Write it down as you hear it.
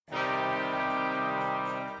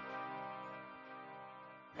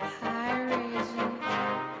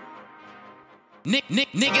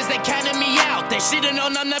Niggas, they counting me out. They should've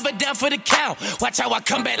known I'm never down for the count. Watch how I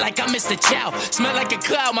come back like I'm Mr. Chow. Smell like a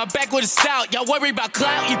cloud, my back with a stout. Y'all worry about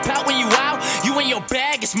clout, you pout when you out. You in your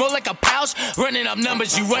bag, it's more like a pouch. Running up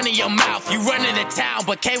numbers, you running your mouth. You running the town,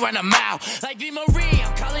 but can't run a mile. Like V. Marie,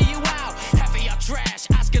 I'm calling you out. Half of y'all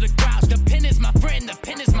trash, Oscar the Grouch. The pen is my friend, the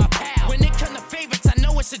pen is my pal. When it come to favorites, I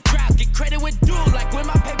know it's a drought. Get credit with due, like with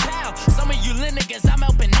my PayPal. Some of you little niggas, I'm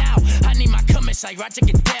helping out. I need my commission like Roger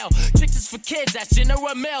Goodell. Tricks is for kids, that's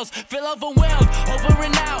General Mills. Feel overwhelmed, over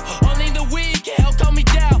and out. Only the weak can help calm me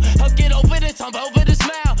down. Help get over this, hump over the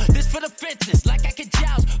smile. This for the fences, like I could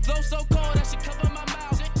joust. Flow so cold, I should cover my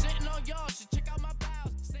mouth. Sitting on y'all, should check out my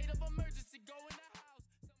bowels. State of emergency, go in the house.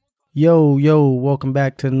 Yo, welcome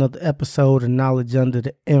back to another episode of Knowledge Under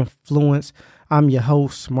the Influence. I'm your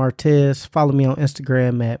host, Martez. Follow me on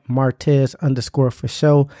Instagram at Martez_for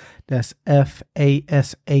show. That's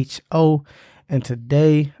FASHO. And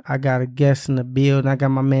today I got a guest in the building. I got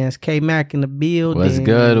my man's K Mack in the building. What's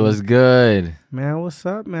good? Man, what's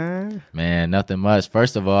up, man? Man, nothing much.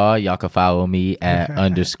 First of all, y'all can follow me at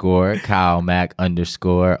 _ Kyle Mack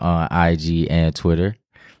 _ on IG and Twitter.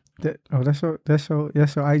 That's your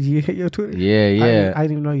IG, your Twitter? Yeah. I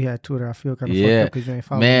didn't even know you had Twitter. I feel kind of fucked up because you ain't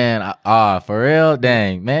following me. Man, for real?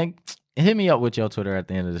 Dang, man. Hit me up with your Twitter at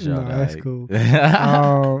the end of the show. No, that's cool.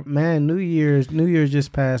 Man, New Year's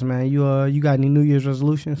just passed, man. You got any New Year's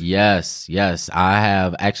resolutions? Yes. I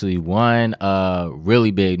have actually one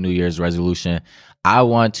really big New Year's resolution. I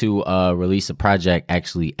want to release a project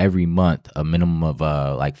actually every month, a minimum of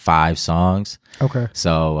like 5 songs. Okay.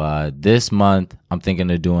 So this month I'm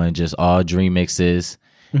thinking of doing just all D.R.E.A.M Mixes.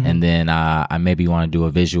 Mm-hmm. And then I maybe want to do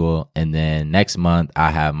a visual. And then next month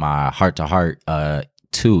I have my Heart to Heart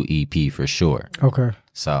 2 EP for sure. Okay.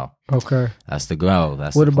 So that's the goal.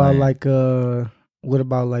 What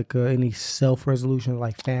about any self-resolutions,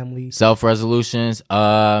 like family? Self-resolutions.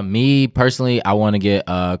 Me personally, I want to get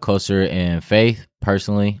closer in faith.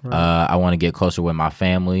 Personally, right. I want to get closer with my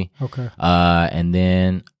family. Okay. And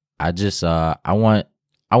then I just I want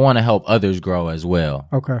to help others grow as well.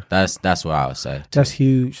 Okay. That's what I would say. That's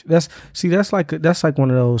huge. That's like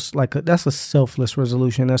one of those, that's a selfless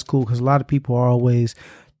resolution. That's cool because a lot of people are always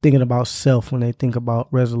thinking about self when they think about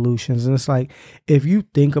resolutions. And it's like, if you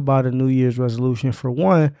think about a New Year's resolution, for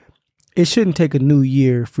one, it shouldn't take a new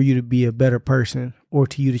year for you to be a better person or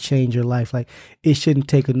to you to change your life. Like, it shouldn't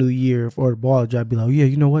take a new year for the ball to drop. Be like, oh, yeah,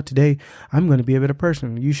 you know what? Today I'm going to be a better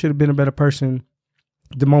person. You should have been a better person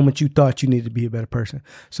the moment you thought you needed to be a better person.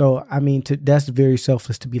 So, I mean, that's very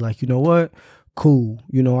selfless to be like, you know what? Cool.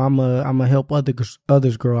 You know, I'm a help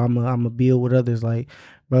others grow. I'm a build with others. Like,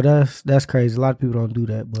 bro, that's crazy. A lot of people don't do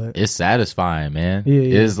that, but it's satisfying, man.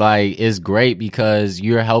 Yeah. It's like, it's great because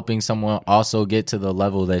you're helping someone also get to the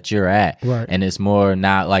level that you're at. Right. And it's more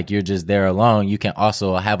not like you're just there alone. You can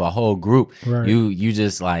also have a whole group. Right. You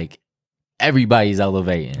just like, everybody's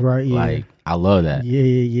elevating. Right. Yeah. Like, I love that.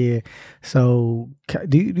 Yeah. So,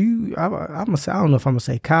 do you? I don't know if I'm gonna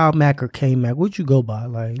say Kyle Mack or K Mack. What'd you go by?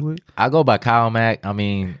 Like, what? I go by Kyle Mack. I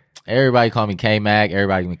mean, everybody call me K Mack.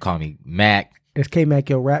 Everybody can call me Mack. Is K Mack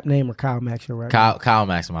your rap name or Kyle Mack's your rap name? Kyle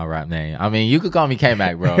Mack's my rap name. I mean, you could call me K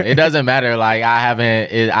Mack, bro. It doesn't matter. Like, I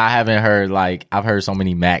haven't heard, like, I've heard so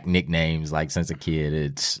many Mac nicknames like since a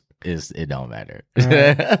kid. It don't matter.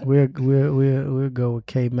 Right. We'll go with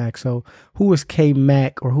K Mack. So, who is K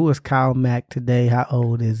Mack or who is Kyle Mack today? How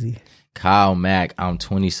old is he? Kyle Mack, I'm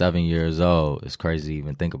 27 years old. It's crazy to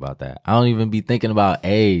even think about that. I don't even be thinking about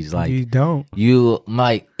age. Like, you don't. You,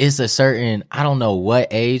 like, it's a certain, I don't know what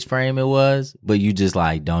age frame it was, but you just,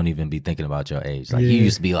 like, don't even be thinking about your age. Like, you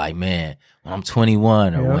used to be like, man, when I'm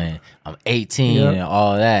 21 or when I'm 18 and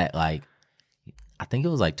all that, like, I think it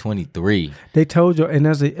was like 23. They told you, and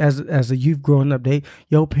as a youth growing up,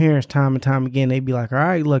 your parents time and time again, they be like, all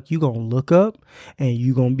right, look, you gonna look up and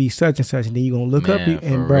you gonna be such and such, and then you gonna look up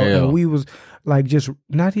and bro, real. And we was like just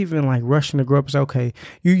not even like rushing to grow up. It's okay.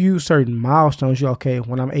 You use certain milestones. You okay?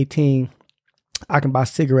 When I'm 18, I can buy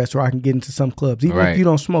cigarettes or I can get into some clubs. Even if you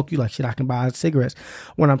don't smoke, you like shit. I can buy cigarettes.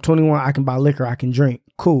 When I'm 21, I can buy liquor. I can drink.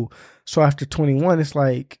 Cool. So after 21, it's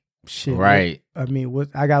like. Shit, right. I mean,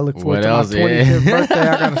 I gotta look forward to my 25th birthday.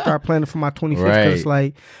 I gotta start planning for my 25th because it's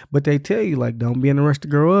like, but they tell you like, don't be in a rush to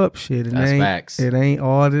grow up. Shit, that's facts. It ain't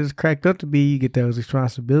all that it's cracked up to be. You get those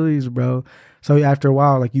responsibilities, bro. So after a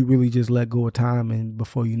while, like you really just let go of time, and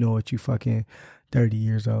before you know it, you fucking 30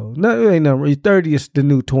 years old. No, it ain't no. 30 is the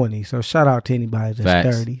new 20. So shout out to anybody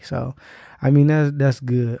that's 30. So, I mean, that's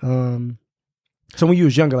good. So when you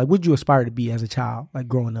was younger, like, what'd you aspire to be as a child, like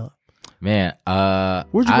growing up? Man,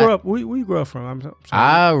 where'd you grow up? Where you grow up from? I'm sorry.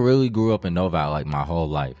 I really grew up in Novi like my whole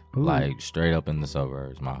life. Ooh. Like straight up in the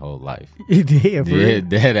suburbs my whole life. You did, bro. Yeah,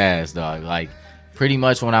 dead ass, dog. Like pretty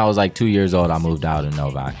much when I was like 2 years old, I moved out of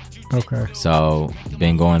Novi. Okay. So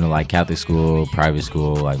been going to like Catholic school, private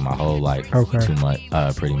school, like my whole life. Okay.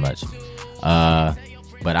 Pretty much.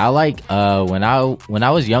 But I like when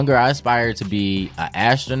I was younger, I aspired to be an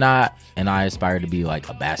astronaut, and I aspired to be like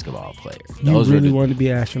a basketball player. You really wanted to be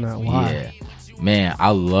an astronaut? Why? Yeah, man,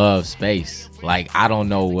 I love space. Like I don't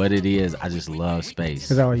know what it is, I just love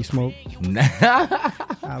space. Is that why you smoke?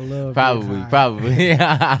 I love probably.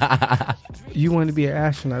 You wanted to be an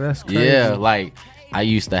astronaut? That's crazy. Yeah, like I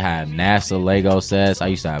used to have NASA Lego sets. I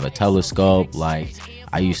used to have a telescope. Like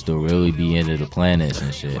I used to really be into the planets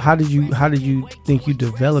and shit. How did you think you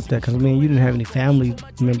developed that? Because I mean, you didn't have any family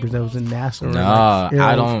members that was in NASA. Or no, like,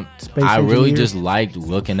 I don't. I really just liked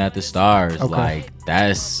looking at the stars. Okay. Like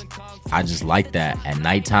I just like that. At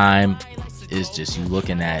nighttime, it's just you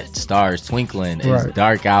looking at stars twinkling. It's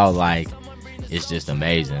dark out. Like it's just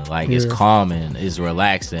amazing. Like it's calming. It's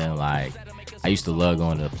relaxing. Like I used to love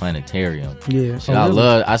going to the planetarium. Yeah, so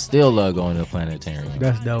I still love going to the planetarium.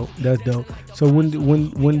 That's dope. So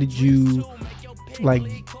when did you like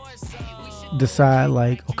decide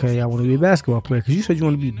like, okay, I want to be a basketball player? Because you said you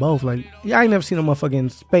want to be both. Like, yeah, I ain't never seen a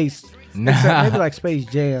motherfucking space. Except maybe like Space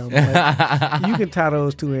Jam. Like, you can tie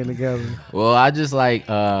those two in together. Well, I just like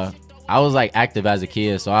I was like active as a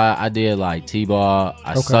kid, so I did like t-ball.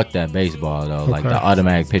 I sucked at baseball though. Like the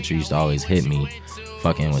automatic pitcher used to always hit me.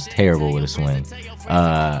 Fucking was terrible with a swing.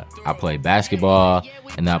 I played basketball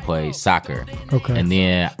and I played soccer. Okay. And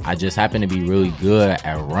then I just happened to be really good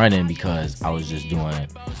at running because I was just doing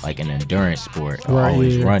like an endurance sport.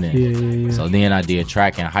 Always running. Yeah. So then I did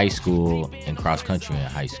track in high school and cross country in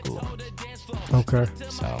high school. Okay.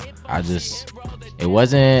 So it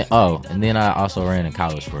wasn't. Oh, and then I also ran in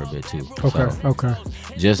college for a bit too. Okay.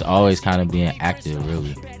 Just always kind of being active,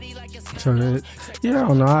 really. So yeah, I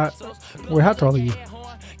don't know. Wait, how tall are you?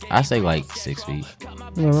 I say like 6 feet.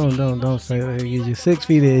 No, don't say that. You're just 6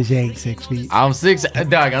 feet. You ain't 6 feet. I'm 6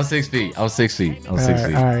 feet. I'm 6 feet. All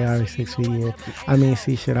right, 6 feet. 6 feet. Yeah. I mean,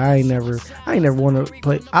 see, shit. I ain't never want to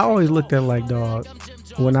play. I always looked at like, dog.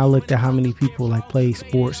 When I looked at how many people like play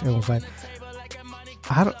sports and was like,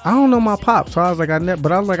 I don't know my pop. So I was like, I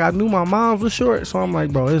knew my mom was short. So I'm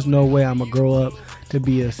like, bro, there's no way I'm gonna grow up to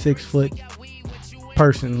be a 6 foot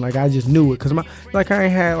person. Like I just knew it because I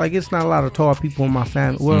ain't had like it's not a lot of tall people in my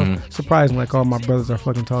family. Well, surprisingly, like all my brothers are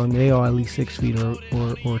fucking taller than me. They all at least 6 feet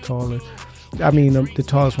or taller. I mean, the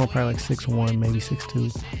tallest one probably like 6'1", maybe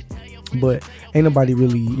 6'2". But ain't nobody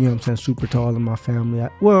really, you know what I'm saying, super tall in my family. I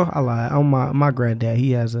lied. On my granddad,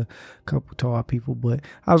 he has a couple tall people, but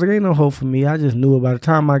I was like, ain't no hope for me. I just knew it. By the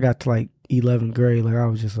time I got to like 11th grade, like I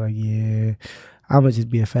was just like, yeah, I'm gonna just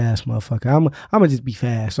be a fast motherfucker. I'm gonna just be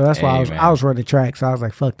fast. So that's why I was running track. So I was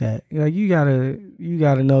like, fuck that. Like you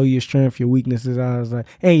gotta know your strength, your weaknesses. I was like,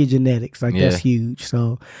 and your genetics. Like that's huge.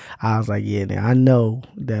 So I was like, yeah, now I know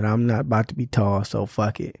that I'm not about to be tall. So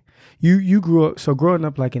fuck it. You grew up. So growing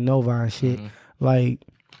up like in Novi and shit. Like,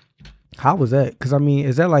 how was that? Because I mean,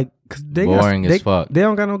 is that like boring as fuck? They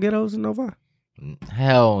don't got no ghettos in Novi.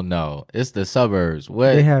 Hell no, it's the suburbs.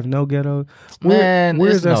 What? They have no ghettos. Man,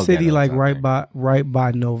 where's that city like right by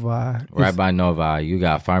Novi? Right by Novi, you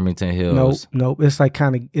got Farmington Hills. Nope. It's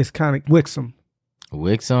kind of Wixom.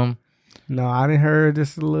 Wixom? No, I didn't heard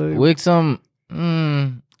this a little. Wixom,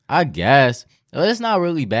 I guess it's not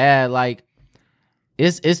really bad. Like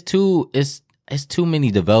it's too many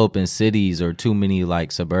developing cities or too many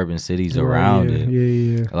like suburban cities around it.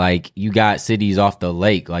 Yeah. Like you got cities off the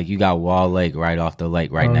lake, like you got Wall Lake right off the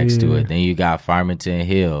lake, right next to it. Then you got Farmington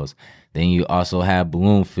Hills. Then you also have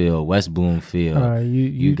Bloomfield, West Bloomfield.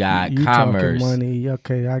 You got Commerce. Money,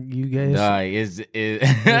 okay? You guys.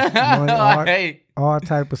 It's money, all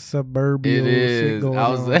type of suburban shit going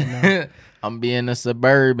on. I'm being a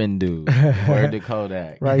suburban dude. Word to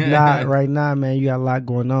Kodak. Right now, man, you got a lot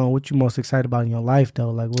going on. What you most excited about in your life, though?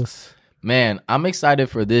 Like, what's... Man, I'm excited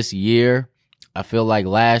for this year. I feel like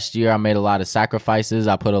last year I made a lot of sacrifices.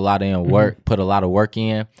 I put a lot of work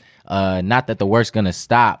in. Not that the work's gonna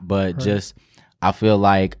stop, but just I feel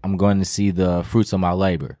like I'm going to see the fruits of my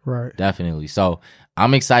labor. Right. Definitely. So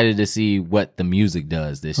I'm excited to see what the music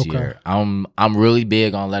does this year. I'm really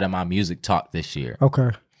big on letting my music talk this year. Okay.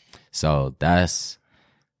 So that's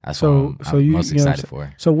what I'm most excited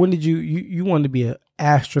for. So when did you wanted to be an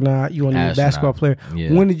astronaut? You wanted to be a basketball player?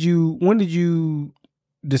 Yeah. When did you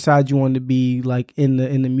decide you wanted to be like in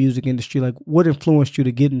the music industry? Like what influenced you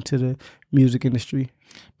to get into the music industry?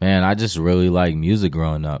 Man, I just really like music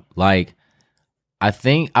growing up. Like I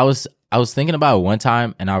think I was I was thinking about it one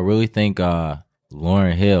time, and I really think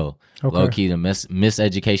Lauryn Hill, low key, the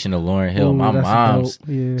miseducation of Lauryn Hill. Ooh, My mom's,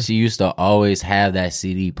 yeah. she used to always have that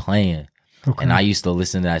CD playing. Okay. And I used to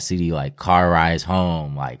listen to that CD like car rides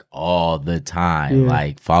home, like all the time,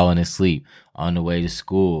 like falling asleep on the way to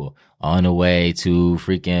school, on the way to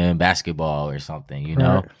freaking basketball or something, you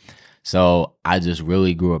know? Right. So I just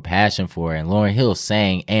really grew a passion for it. And Lauryn Hill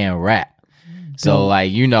sang and rap. So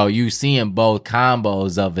like, you know, you seeing both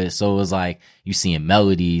combos of it. So it was like you seeing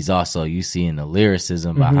melodies also, you seeing the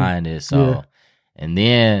lyricism behind it. So, and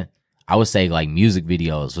then I would say like music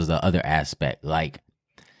videos was the other aspect. Like,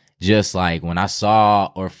 just like when I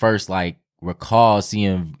saw or first like recall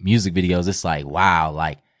seeing music videos, it's like, wow,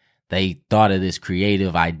 like they thought of this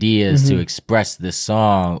creative ideas to express this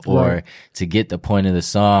song or to get the point of the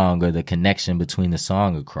song or the connection between the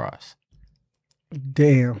song across.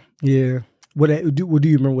 Damn. Yeah. Do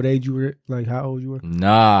you remember what age you were, like how old you were?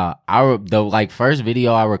 Nah, the like first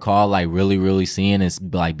video I recall like really seeing is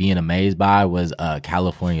like being amazed by was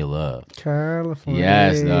California Love. California.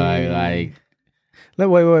 Yes, like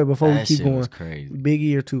wait, before we keep shit going. Was crazy.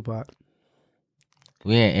 Biggie or Tupac?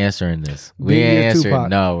 We ain't answering this. We ain't answering. Tupac.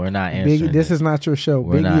 No, we're not answering. Biggie, this is not your show.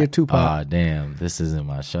 Biggie or Tupac? Oh, damn. This isn't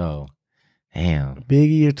my show. Damn.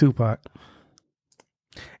 Biggie or Tupac?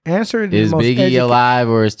 Answer it. Is Biggie alive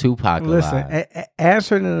or is Tupac alive? Listen,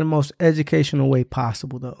 answer it in the most educational way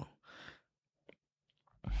possible, though.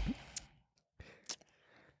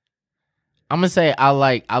 I'm gonna say I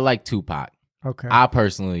like Tupac. Okay. I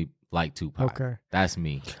personally like Tupac. Okay. That's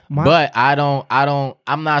me. But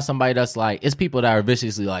I'm not somebody that's like, it's people that are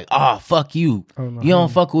viciously like, oh, fuck you. Oh, no, you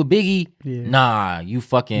don't fuck with Biggie? Yeah. Nah, you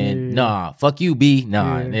fucking, nah, fuck you, B.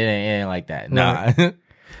 Nah, it ain't like that. Nah. Right.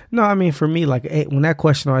 No, I mean, for me, like, when that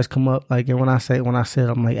question always come up, like, and when I said,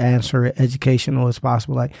 I'm like, answer it educational as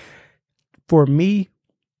possible. Like, for me,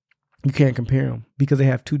 you can't compare them because they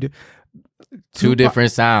have two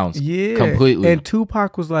different sounds. Yeah. Completely. And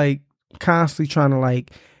Tupac was like constantly trying to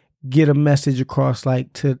like get a message across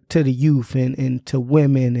like to the youth and to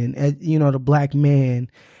women and, you know, the black man.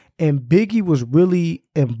 And Biggie was really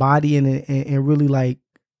embodying it and really like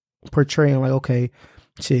portraying like, okay,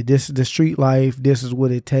 shit, this is the street life. This is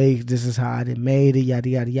what it takes. This is how I done made it, yada,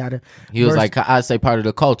 yada, yada. He was like, I'd say part of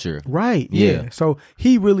the culture. Right. Yeah. So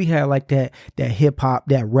he really had like that hip hop,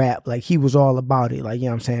 that rap. Like he was all about it. Like, you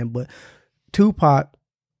know what I'm saying? But Tupac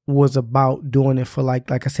was about doing it for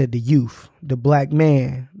like I said, the youth, the black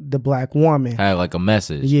man, the black woman. Had like a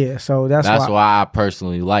message. Yeah, so that's why I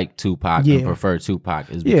personally like Tupac and prefer Tupac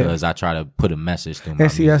is because I try to put a message through my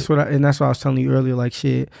music. That's what I was telling you earlier, like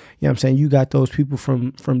shit, you know what I'm saying? You got those people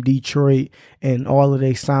from Detroit and all of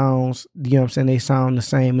their sounds, you know what I'm saying, they sound the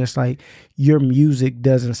same. It's like your music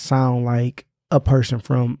doesn't sound like a person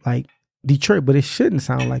from like Detroit, but it shouldn't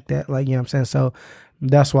sound like that. Like, you know what I'm saying? So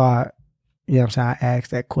that's why, you know what I'm saying, I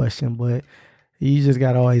asked that question, but you just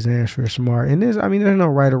got to always answer smart. And there's no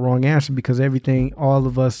right or wrong answer because all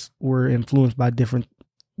of us were influenced by different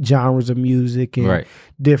genres of music and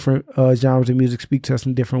different genres of music speak to us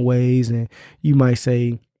in different ways. And you might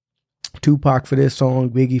say Tupac for this song,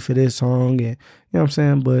 Biggie for this song, and you know what I'm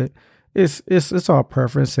saying? But it's all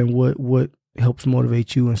preference and what helps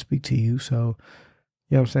motivate you and speak to you. So,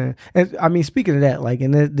 you know what I'm saying? And I mean, speaking of that, like,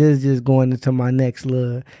 and this is just going into my next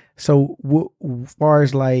look. So, as far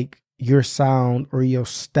as like your sound or your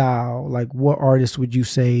style, like, what artist would you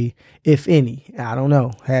say, if any, I don't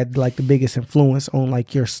know, had like the biggest influence on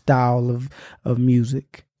like your style of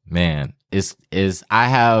music? Man, I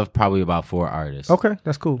have probably about 4 artists. Okay,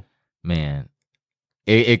 that's cool. Man,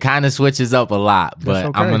 it kind of switches up a lot, but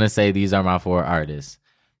okay. I'm gonna say these are my 4 artists: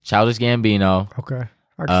 Childish Gambino. Okay.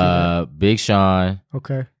 Big Sean.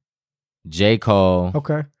 Okay. J. Cole.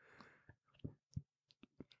 Okay.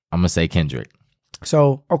 I'm gonna say Kendrick.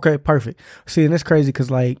 So, okay, perfect. See, and it's crazy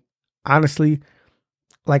because, like, honestly,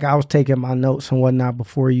 like, I was taking my notes and whatnot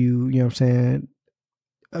before you know what I'm saying,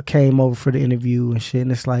 came over for the interview and shit.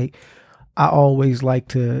 And it's like, I always like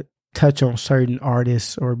to touch on certain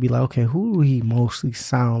artists or be like, okay, who do he mostly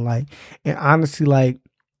sound like? And honestly,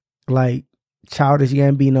 like Childish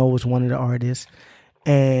Gambino was one of the artists.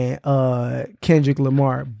 And Kendrick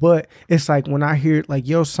Lamar, but it's like when I hear like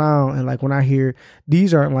your sound and like when I hear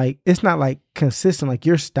these aren't like, it's not like consistent, like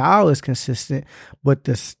your style is consistent, but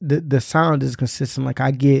the sound is consistent. Like I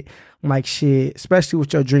get like shit, especially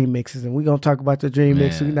with your D.R.E.A.M mixes, and we're gonna talk about the D.R.E.A.M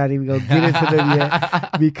mixes. We're not even gonna get into them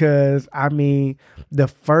yet because I mean the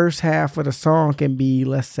first half of the song can be,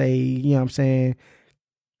 let's say, you know what I'm saying,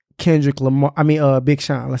 Kendrick Lamar, Big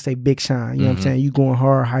Sean, let's say Big Sean, you know what I'm saying? You going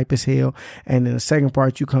hard, hype as hell. And then the second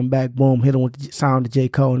part, you come back, boom, hit him with the sound of J.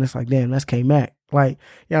 Cole. And it's like, damn, that's K Mack. Like,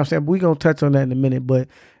 you know what I'm saying? We gonna touch on that in a minute, but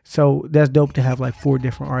so that's dope to have like 4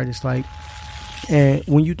 different artists. Like, and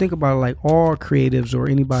when you think about like all creatives or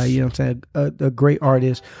anybody, you know what I'm saying, a great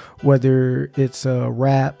artist, whether it's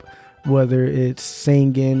rap, whether it's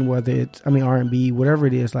singing, whether it's R&B, whatever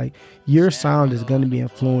it is, like your sound is going to be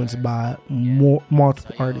influenced by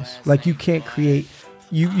multiple artists. Like you can't create,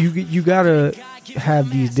 you gotta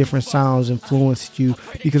have these different sounds influence you,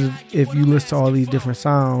 because if you listen to all these different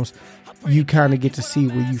sounds, you kind of get to see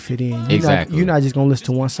where you fit in. You're not just gonna listen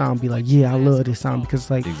to one sound and be like, yeah, I love this sound, because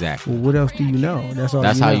it's like, exactly. Well, what else do you know?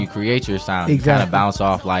 That's how you create your sound. Exactly. You kind of bounce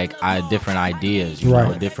off like different ideas, you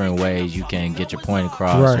know, different ways you can get your point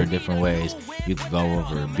across, or different ways you can go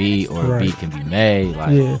over a beat, or a beat can be made.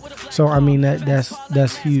 Like, yeah. So I mean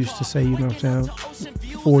that's huge to say. You know what I'm saying?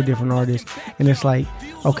 4 different artists, and it's like,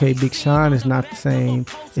 okay, Big Sean is not the same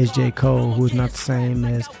as J. Cole, who is not the same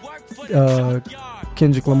as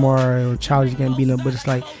Kendrick Lamar or Childish Gambino, but it's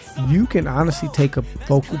like you can honestly take a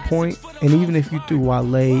focal point, and even if you threw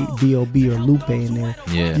Wale, D.R.E.A.M or Lupe in there,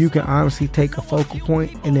 you can honestly take a focal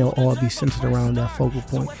point and they'll all be centered around that focal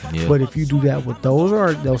point. But if you do that with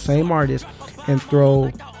those same artists and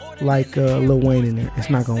throw like Lil Wayne in there,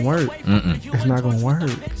 it's not gonna work. It's not gonna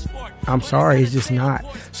work. I'm sorry, it's just not.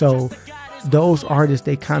 So those artists,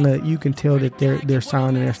 they kind of, you can tell that their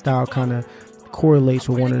sound and their style kind of correlates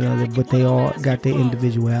with one another, but they all got their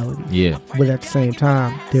individuality. Yeah. But at the same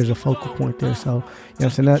time, there's a focal point there. So, you know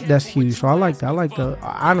what I'm saying? That's huge. So I like that. I like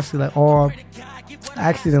honestly, like I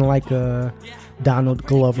actually didn't like Donald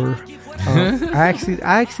Glover. I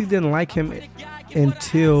actually didn't like him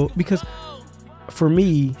because for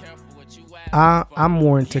me, I'm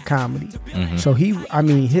more into comedy. So his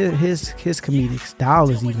comedic style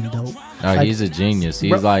is even dope. Oh, like, he's a genius.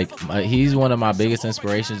 He's he's one of my biggest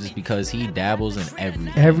inspirations, just because he dabbles in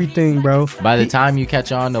everything. Everything, bro. By the time you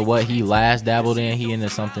catch on to what he last dabbled in, he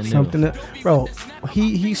into something new. Bro,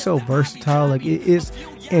 he's so versatile. Like, it is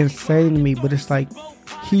insane to me, but it's like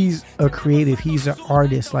he's a creative. He's an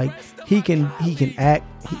artist. Like, he can act,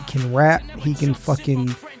 he can rap, he can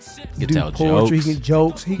fucking do poetry, he can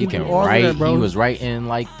jokes, he can do all write. Of that, bro. He was writing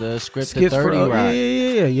like the script to 30 Rock.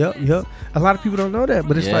 Yep. A lot of people don't know that,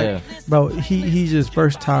 but it's like, bro, he's just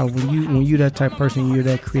versatile. When you that type of person, you're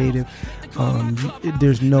that creative.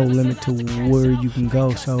 There's no limit to where you can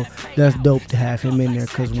go. So that's dope to have him in there,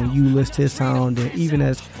 because when you listen to his sound, and even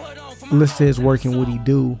as listen to his work and what he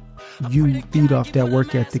do, you feed off that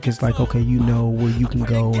work ethic. It's like, okay, you know where you can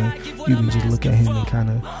go, and you can just look at him and kind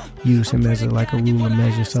of use him as a rule and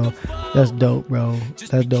measure. So that's dope, bro.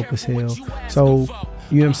 That's dope as hell. So,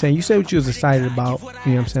 you know what I'm saying? You say what you was excited about, you know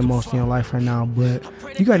what I'm saying, most in your life right now, but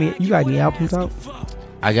you got any albums out?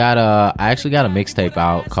 I actually got a mixtape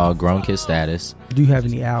out called Grown Kid Status. Do you have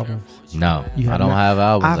any albums? No, I don't have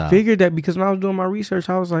albums. I figured that, because when I was doing my research,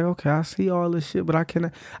 I was like, okay, I see all this shit, but I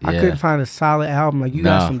couldn't find a solid album. Like, you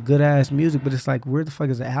got some good ass music, but it's like, where the fuck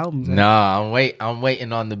is the albums at? No, I'm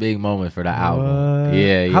waiting on the big moment for the album.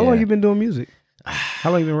 Yeah. How long you been doing music?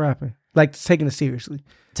 How long you been rapping? Like, taking it seriously?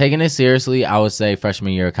 Taking it seriously, I would say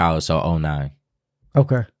freshman year of college, so 2009.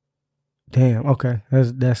 Okay. Damn. Okay.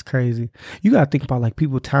 That's crazy. You gotta think about like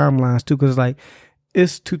people timelines too, because like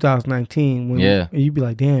it's 2019 and you be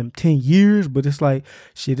like, damn, 10 years, but it's like,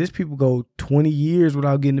 shit, this people go 20 years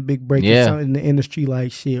without getting a big break in the industry,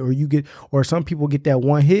 like shit, or some people get that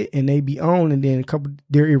one hit and they be on, and then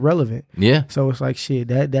they're irrelevant. Yeah. So it's like, shit,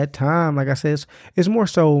 that time, like I said, it's more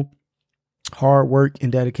so hard work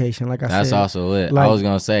and dedication. Like I said, that's also it. Like, I was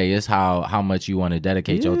gonna say, it's how much you want to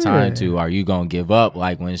dedicate your time to. Are you gonna give up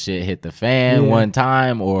like when shit hit the fan one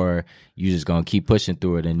time, or you just gonna keep pushing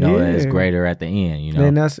through it and know that it's greater at the end, you know?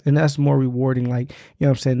 And that's more rewarding, like, you know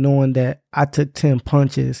what I'm saying, knowing that I took 10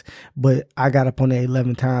 punches, but I got up on the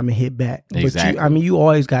 11th time and hit back. Exactly. But you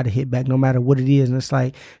always got to hit back no matter what it is. And it's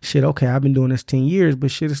like, shit, okay, I've been doing this 10 years,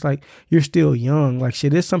 but shit, it's like, you're still young. Like,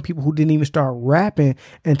 shit, there's some people who didn't even start rapping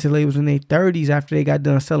until they was in their 30s after they got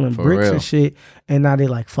done selling bricks and shit. And now they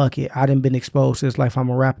like, fuck it, I done been exposed to this life, I'm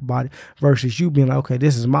gonna rap about it. Versus you being like, okay,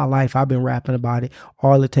 this is my life, I've been rapping about it.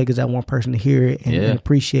 All it takes is that one person to hear it and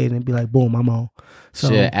appreciate it and be like, boom, I'm on. So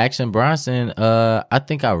shit, Action Bronson, I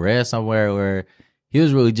think I read somewhere where he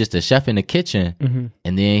was really just a chef in the kitchen,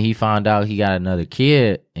 and then he found out he got another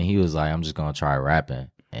kid, and he was like, I'm just gonna try rapping,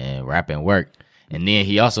 and rapping worked. And then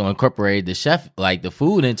he also incorporated the chef, like the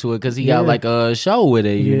food, into it, because he got like a show with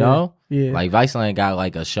it, you know? Yeah. Like Viceland got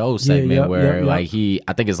like a show segment where like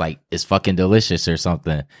I think it's like It's Fucking Delicious or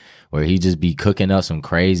something, where he just be cooking up some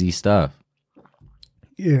crazy stuff.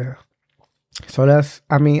 Yeah. So that's,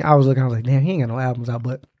 I was looking, I was like, damn, he ain't got no albums out,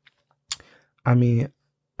 but how many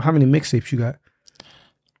mixtapes you got?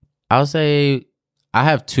 I would say I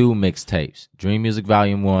have 2 mixtapes: Dream Music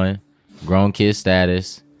Volume 1, Grown Kid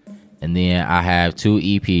Status, and then I have 2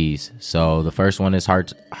 EPs. So the first one is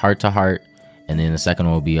Heart to Heart, and then the second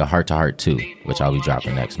one will be a Heart to Heart 2, which I'll be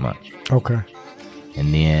dropping next month. Okay.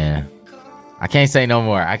 And then I can't say no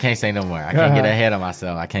more. I can't get ahead of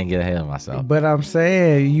myself. But I'm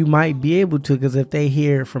saying you might be able to, because if they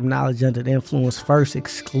hear from Knowledge Under the Influence first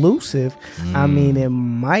exclusive, I mean, it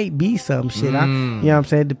might be some shit. You know what I'm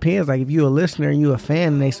saying? It depends. Like, if you're a listener and you're a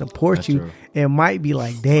fan and they support That's you, true. it might be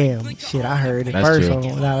like, damn, shit, I heard it That's first. true.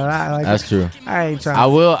 Like, That's true. I ain't trying.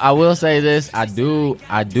 I will say this. I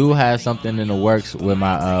do have something in the works with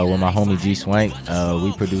my homie G Swank.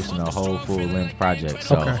 We producing a whole full length project.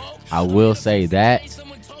 So Okay. I will say that.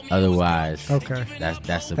 Otherwise, Okay,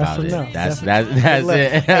 that's about enough. it. That's Look,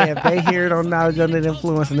 it. hey, if they hear it on Knowledge Under the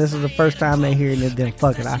Influence and this is the first time they hearing it, then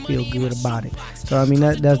fuck it, I feel good about it. So I mean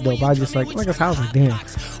that's dope. I just like I was like, damn,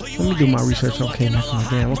 let me do my research on K Mack. Like,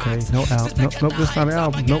 damn, okay, no album, nope, this not an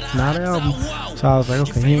album, nope, not an album. So I was like,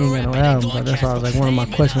 okay, he ain't got no album. But that's why I was like, one of my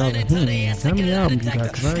questions. I was like, how many albums you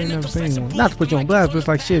got? Because I ain't never seen one. Not to put you on blast, but it's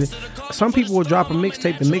like shit. Some people will drop a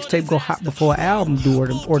mixtape. The mixtape go hot before an album do, or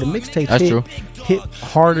the mixtape hit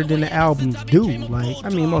harder than the albums do. Like, I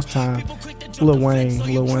mean, most time, Lil Wayne, I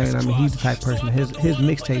mean, he's the type of person, his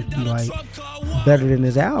mixtapes be like better than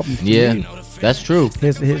his albums. Yeah, that's true.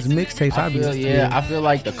 His mixtapes, I feel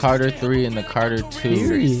like the Carter 3 and the Carter 2,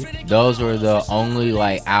 period. Those were the only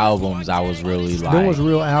like albums I was really like. Those was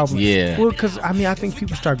real albums. Yeah. Well, because I mean, I think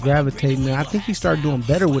people start gravitating. And I think he started doing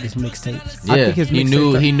better with his mixtapes. Yeah, I think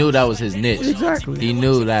he knew that was his niche. Exactly. He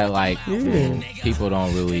knew that like people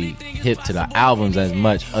don't really hip to the albums as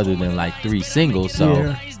much, other than like 3 singles.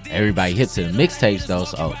 So everybody hip to the mixtapes though.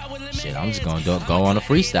 So shit, I'm just gonna go on a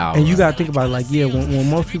freestyle. And you gotta think about it, like, when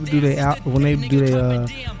most people do they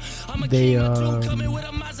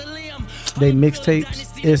mixtapes,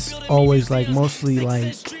 it's always like mostly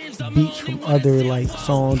like beats from other like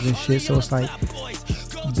songs and shit. So it's like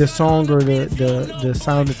the song or the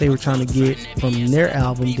sound that they were trying to get from their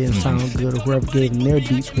album didn't sound good, or whoever gave them their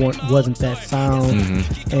beats wasn't that sound.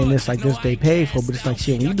 And it's like this they paid for, but it's like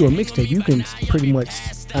shit, when you do a mixtape, you can pretty much,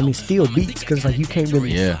 I mean, steal beats, because it's like you can't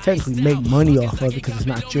really technically make money off of it because it's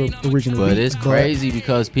not your original but beat. It's crazy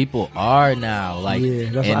because people are now like,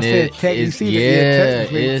 that's what and I said.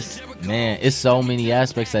 It's so many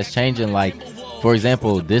aspects that's changing. Like, for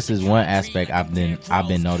example, this is one aspect I've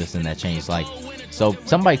been noticing that changed. Like, so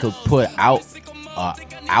somebody could put out a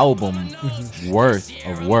album worth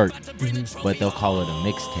of work, but they'll call it a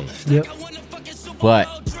mixtape. Yep. But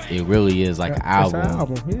it really is like an album. It's an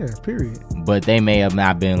album, yeah, period. But they may have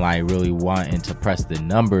not been like really wanting to press the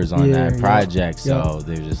numbers on that project, so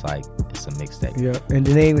they're just like, it's a mixtape. Yeah, and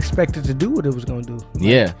then they ain't expected to do what it was gonna do.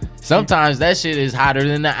 Like, sometimes that shit is hotter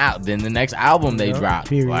than the next album they drop.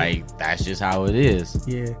 Period. Like, that's just how it is.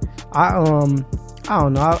 Yeah, I don't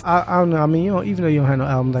know. I don't know. I mean, even though you don't have no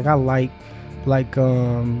album, like I like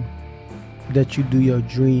that you do your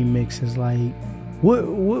dream mixes. Like,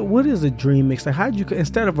 what is a dream mix? Like, how'd you,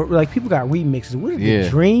 instead of like people got remixes, what did the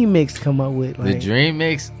dream mix come up with? Like, the dream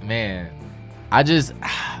mix, man.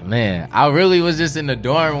 I really was just in the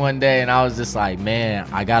dorm one day and I was just like, man,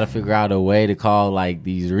 I gotta figure out a way to call like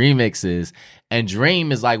these remixes. And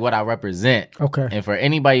dream is like what I represent. Okay. And for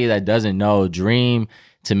anybody that doesn't know, dream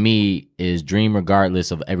to me is dream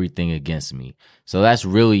regardless of everything against me. So that's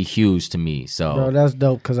really huge to me. So, bro, that's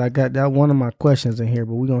dope, because I got that one of my questions in here,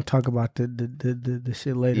 but we're gonna talk about the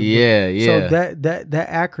shit later. Yeah, but, yeah. So that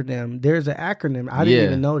acronym, there's an acronym. I didn't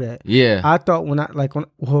even know that. Yeah. I thought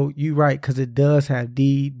well, you right, because it does have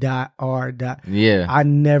D.R.E.A.M. Yeah. I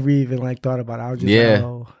never even thought about it. I was just like,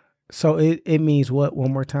 oh. So it means what?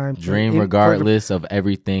 One more time. Dream regardless of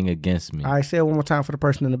everything against me. All right, say it one more time for the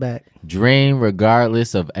person in the back. Dream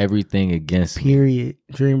regardless of everything against me. Period.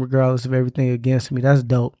 Dream regardless of everything against me. That's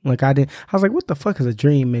dope. Like, I was like, what the fuck is a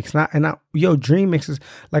dream mix? Yo, dream mixes,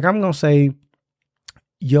 like, I'm gonna say,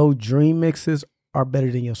 yo, dream mixes are better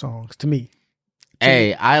than your songs to me.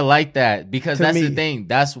 Hey, I like that, because that's the thing.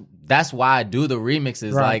 That's why I do the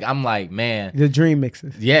remixes. Right. Like, I'm like, man, the dream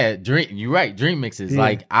mixes. Yeah, you're right. Dream mixes. Yeah.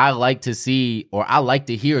 Like, I like to see, or I like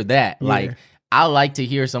to hear that. Yeah. Like, I like to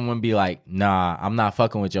hear someone be like, nah, I'm not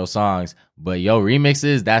fucking with your songs, but yo,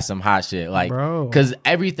 remixes, that's some hot shit. Like, because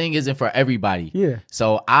everything isn't for everybody. Yeah.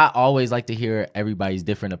 So I always like to hear everybody's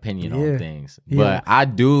different opinion on things. Yeah. But I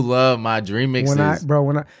do love my dream mixes.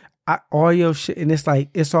 When I all your shit, and it's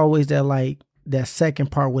like, it's always that, like, that second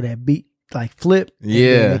part with that beat. like flip.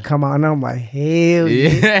 Yeah. And they come out and I'm like, hell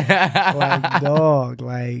yeah. Like, dog.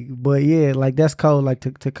 Like, but yeah, like that's cold. Like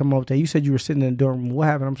to come up with that. You said you were sitting in the dorm room. What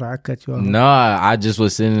happened? I'm sorry, I cut you off. No, I just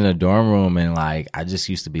was sitting in the dorm room and like I just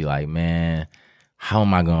used to be like, man, how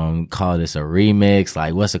am I gonna call this a remix?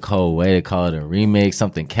 Like, what's a cold way to call it a remix?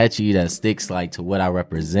 Something catchy that sticks like to what I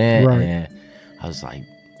represent. Right. And I was like,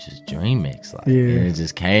 just dream mix. Like, Yeah. and it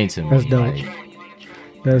just came to me. That's dope. Like,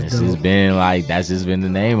 That's it's dope. just been like that's just been the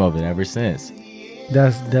name of it ever since.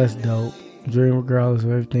 That's dope. Dream regardless of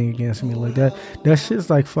everything against me. Like that shit's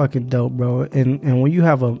like fucking dope, bro. And when you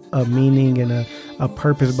have a meaning and a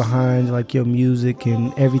purpose behind like your music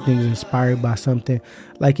and everything is inspired by something,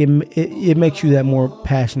 like it makes you that more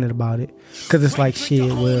passionate about it. Cause it's like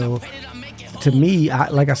shit, well, to me,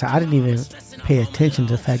 like I said, I didn't even pay attention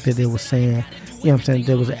to the fact that they were saying, you know what I'm saying,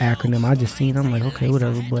 there was an acronym. I just seen it, I'm like, okay,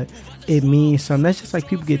 whatever, but it means something. That's just like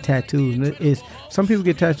people get tattoos. Some people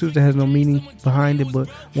get tattoos that has no meaning behind it, but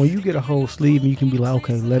when you get a whole sleeve and you can be like,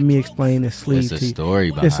 okay, let me explain this sleeve to you. It's a story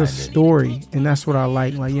behind it. It's a story, and that's what I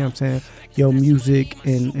like, you know what I'm saying? Your music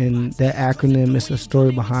and that acronym, it's a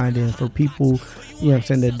story behind it. And for people, you know what I'm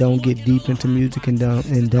saying, that don't get deep into music and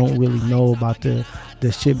don't really know about the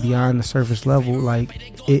shit beyond the surface level, like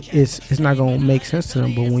it's not gonna make sense to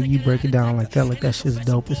them. But when you break it down like that shit's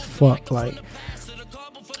dope as fuck. Like,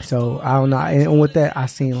 so I don't know. And with that, I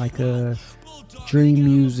seen like a Dream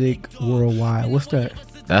Music Worldwide. What's that?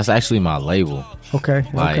 That's actually my label. Okay.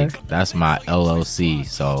 Like that's my LLC.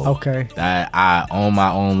 So okay, that I own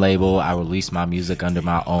my own label. I release my music under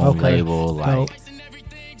my own label. Like. Dope.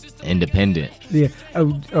 Independent. Yeah.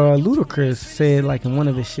 Ludacris said like in one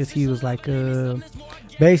of his shits, he was like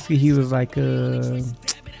basically he was like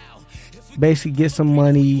basically get some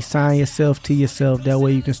money, sign yourself to yourself, that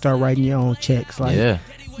way you can start writing your own checks. Like, yeah,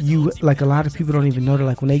 you, like, a lot of people don't even know that,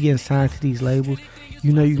 like, when they get signed to these labels,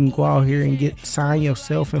 you know, you can go out here and sign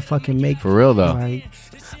yourself and fucking make, for real though, like,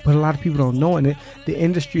 but a lot of people don't know it. The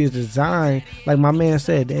industry is designed, like my man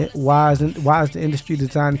said, why is the industry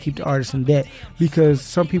designed to keep the artists in debt? Because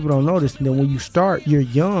some people don't know this. And then when you start, you're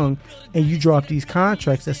young and you drop these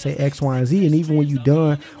contracts that say X, Y, and Z. And even when you're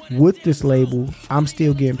done with this label, I'm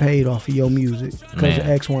still getting paid off of your music because of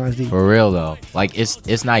X, Y, and Z. For real though. Like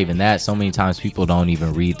it's not even that. So many times people don't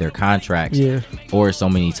even read their contracts. Yeah. Or so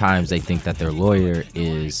many times they think that their lawyer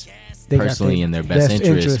is personally in their best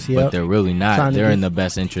interest, but they're really not. They're in the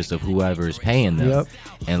best interest of whoever is paying them. Yep.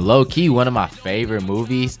 And low key, one of my favorite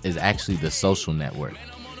movies is actually The Social Network.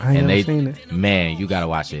 I ain't never seen it. Man, you gotta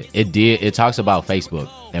watch it. It talks about Facebook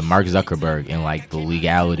and Mark Zuckerberg and like the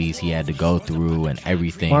legalities he had to go through and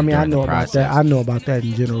everything. Well, I mean, I know about that. I know about that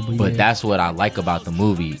in general, but that's what I like about the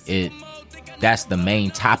movie. That's the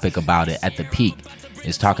main topic about it at the peak.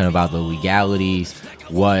 It's talking about the legalities,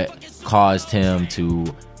 what caused him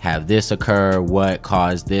to have this occur, what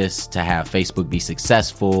caused this to have Facebook be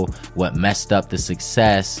successful, what messed up the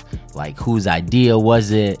success, like whose idea was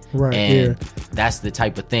it, right? And that's the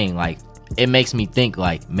type of thing, like, it makes me think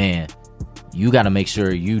like, man, you got to make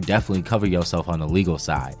sure you definitely cover yourself on the legal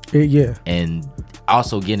side. Yeah. And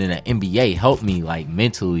also getting an MBA helped me like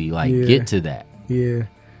mentally like get to that. Yeah.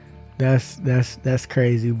 That's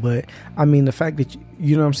crazy. But I mean, the fact that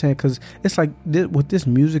you know what I'm saying, because it's like with this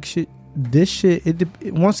music shit, it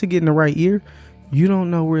once it get in the right ear, you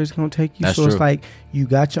don't know where it's gonna take you. That's so true. It's like you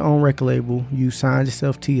got your own record label, you signed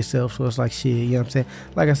yourself to yourself, so it's like shit, you know what I'm saying?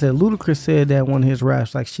 Like I said, Ludacris said that one of his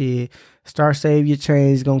raps, like, shit, start save your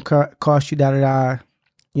change, it's gonna cost you da-da-da,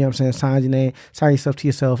 you know what I'm saying? Sign your name, sign yourself to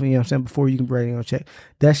yourself, you know what I'm saying, before you can bring your own check.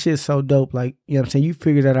 That shit's so dope. Like, you know what I'm saying? You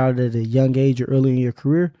figure that out at a young age or early in your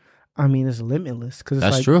career. I mean, it's limitless. Cause it's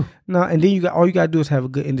That's like, true. No, and then all you gotta do is have a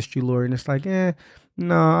good industry lawyer, and it's like,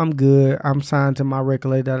 no, I'm good. I'm signed to my record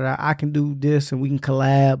label. I can do this and we can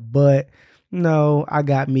collab, but no, I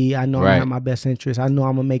got me. I know I'm not my best interest. I know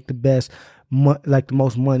I'm gonna make the best, the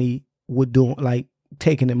most money with doing, like,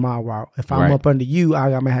 taking it my route. If I'm up under you,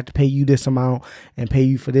 I'm gonna have to pay you this amount and pay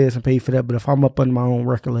you for this and pay you for that. But if I'm up under my own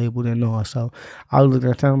record label, then no. So I was looking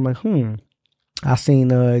at that, I'm like, I seen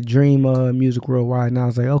D.R.E.A.M Music Worldwide, and I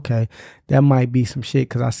was like, okay, that might be some shit,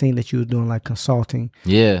 because I seen that you was doing like consulting.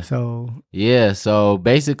 Yeah. So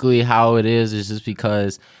basically how it is just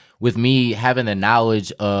because with me having the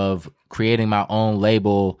knowledge of creating my own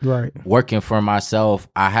label, working for myself,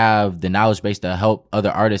 I have the knowledge base to help other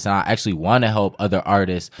artists, and I actually want to help other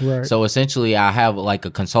artists. Right. So essentially I have like a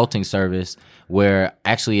consulting service where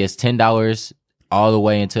actually it's $10 all the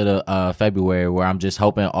way into the February, where I'm just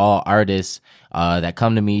helping all artists that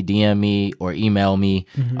come to me, DM me or email me,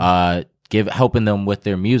 helping them with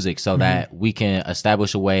their music so that we can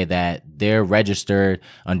establish a way that they're registered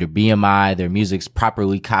under BMI, their music's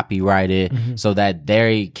properly copyrighted, so that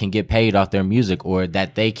they can get paid off their music, or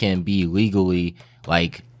that they can be legally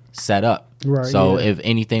like set up. Right. So if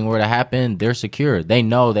anything were to happen, they're secure. They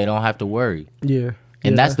know they don't have to worry. Yeah.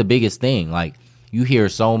 And that's the biggest thing. Like, you hear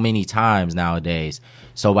so many times nowadays,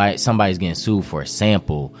 somebody's getting sued for a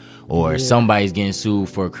sample, or somebody's getting sued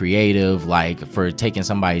for creative, like for taking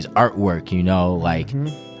somebody's artwork, you know, like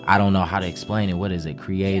I don't know how to explain it. What is it?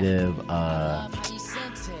 Creative,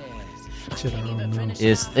 Shit, I don't know.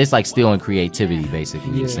 it's like stealing creativity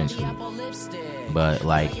basically, essentially. But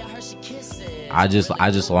like, I just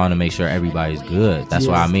want to make sure everybody's good. That's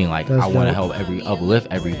what I mean. Like, I want to help uplift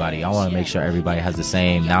everybody. I want to make sure everybody has the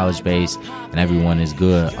same knowledge base and everyone is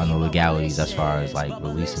good on the legalities as far as like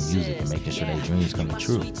releasing music and making sure their dreams come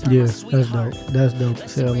true. Yeah, that's dope. That's dope.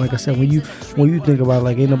 So, like I said, when you think about,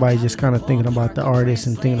 like, ain't nobody just kind of thinking about the artist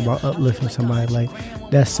and thinking about uplifting somebody. Like,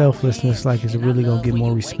 that selflessness, like, is really gonna get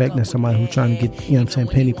more respect than somebody who's trying to get, you know what I'm saying,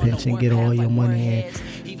 penny pinch and get all your money in.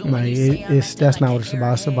 Like, that's not what it's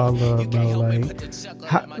about. It's about love, bro.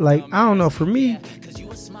 Like I don't know. For me,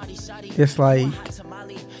 it's like,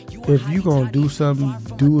 if you gonna do something,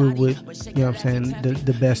 do it with, you know what I'm saying,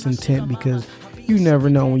 the best intent, because you never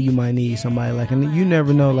know when you might need somebody. Like, and you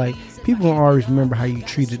never know. Like, people gonna always remember how you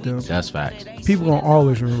treated them. That's facts. People gonna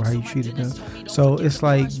always remember how you treated them. So it's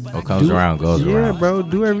like, what comes around goes around. Yeah, bro.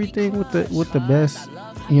 Do everything with the best,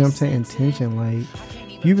 you know what I'm saying, intention. Like,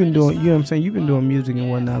 you've been doing, you know what I'm saying, you've been doing music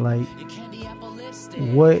and whatnot. Like,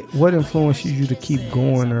 what influences you to keep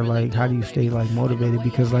going, or like, how do you stay like motivated?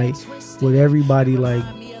 Because like, with everybody like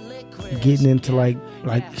getting into like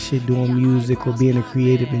shit, doing music or being a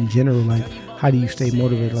creative in general, like, how do you stay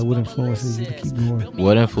motivated? Like, what influences you to keep going?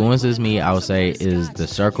 What influences me, I would say, is the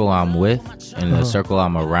circle I'm with and the circle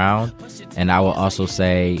I'm around. And I will also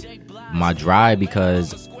say my drive,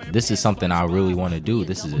 because this is something I really want to do.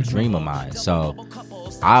 This is a dream of mine. So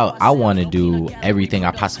I want to do everything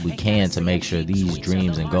I possibly can to make sure these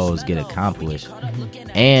dreams and goals get accomplished.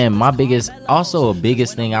 And my biggest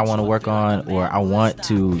thing I want to work on, or I want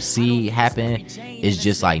to see happen, is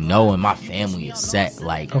just like knowing my family is set.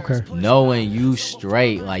 Like, knowing you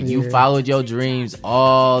straight. Like, you followed your dreams,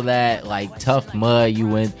 all that like tough mud you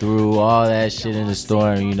went through, all that shit in the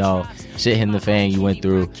storm, you know, shit hitting the fan you went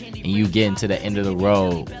through, and you getting to the end of the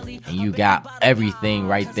road and you got everything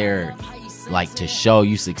right there, like, to show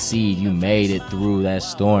you succeed. You made it through that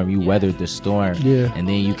storm. You weathered the storm. Yeah. And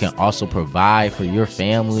then you can also provide for your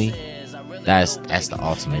family. That's the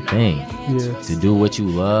ultimate thing. Yeah. To do what you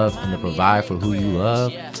love and to provide for who you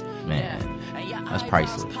love, man, that's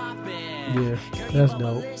priceless. Yeah, that's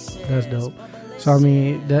dope. That's dope. So I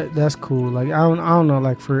mean, that's cool. Like, I don't know.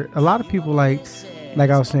 Like, for a lot of people, like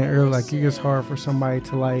I was saying earlier, like, it gets hard for somebody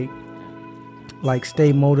to like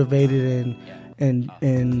stay motivated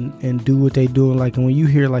and do what they doing. Like, and when you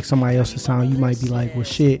hear like somebody else's sound, you might be like, well,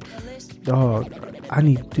 shit, dog, I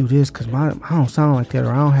need to do this because I don't sound like that,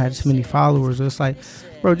 or I don't have this many followers. It's like,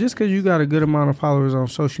 bro, just because you got a good amount of followers on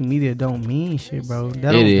social media don't mean shit, bro.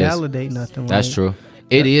 That don't validate nothing. That's true.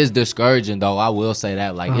 It is discouraging, though. I will say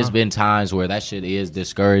that. Like, it's been times where that shit is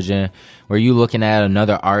discouraging, where you looking at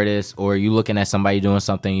another artist, or you looking at somebody doing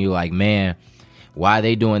something, you like, man, why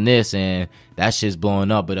they doing this, and that shit's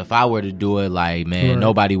blowing up. But if I were to do it, like, man,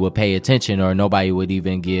 nobody would pay attention, or nobody would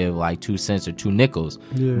even give like 2 cents or 2 nickels.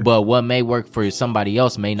 Yeah. But what may work for somebody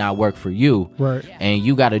else may not work for you. Right. And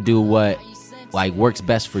you got to do what like works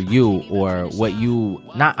best for you, or what you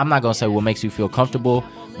I'm not gonna say what makes you feel comfortable,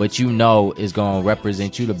 but you know is gonna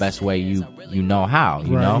represent you the best way you know how.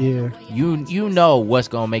 You know, you know what's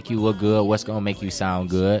gonna make you look good, what's gonna make you sound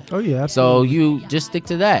good. Oh yeah, absolutely. So you just stick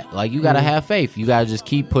to that. Like, you gotta have faith. You gotta just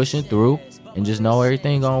keep pushing through and just know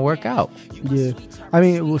everything gonna work out. Yeah, I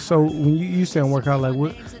mean, so when you saying work out, like,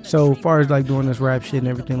 what? So as far as like doing this rap shit and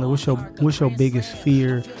everything, like, what's your biggest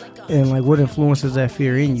fear? And like, what influences that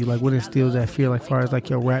fear in you? Like, what instills that fear, like, far as like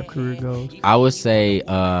your rap career goes? I would say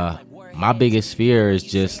my biggest fear is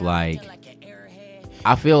just like,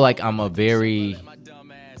 I feel like I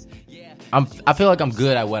feel like I'm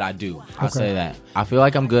good at what I do. I'll say that. I feel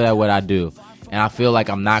like I'm good at what I do, and I feel like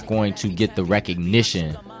I'm not going to get the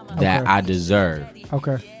recognition that I deserve.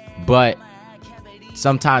 Okay. But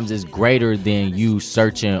sometimes it's greater than you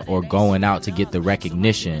searching or going out to get the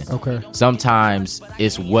recognition. Okay. Sometimes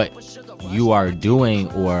it's what you are doing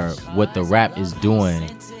or what the rap is doing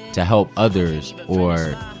to help others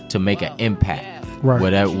or to make an impact. Right.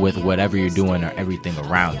 With whatever you're doing or everything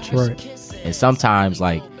around you. Right. And sometimes,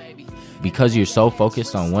 like, because you're so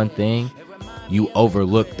focused on one thing, you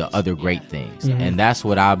overlook the other great things. And that's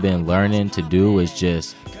what I've been learning to do, is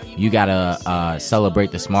just you gotta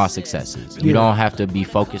celebrate the small successes. You don't have to be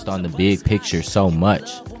focused on the big picture so much.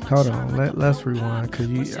 Hold on, let's rewind,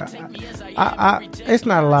 because I it's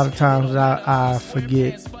not a lot of times that I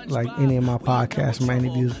forget like any of my podcasts, my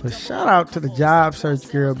interviews, but shout out to the job search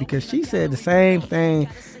girl, because she said the same thing,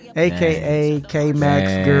 aka K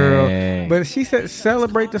Mack's girl, but she said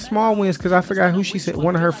celebrate the small wins, because I forgot who she said,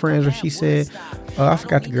 one of her friends, or she said, I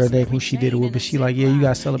forgot the girl name who she did it with, but she like, yeah, you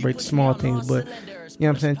gotta celebrate the small things. But you know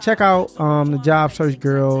what I'm saying, check out the job search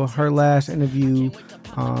girl, her last interview.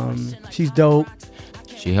 She's dope.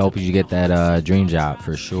 She helps you get that dream job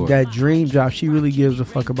for sure. That dream job. She really gives a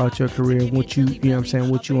fuck about your career and what you know what I'm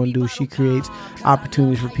saying, what you want to do. She creates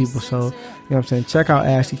opportunities for people. So, you know what I'm saying, check out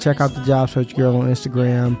Ashley. Check out the Job Search Girl on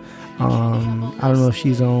Instagram. I don't know if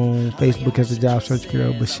she's on Facebook as the Job Search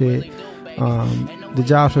Girl, but shit. The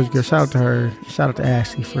Job Search Girl, shout out to her. Shout out to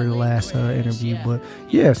Ashley for the last interview. But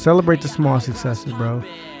yeah, celebrate the small successes, bro.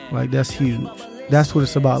 Like, that's huge. That's what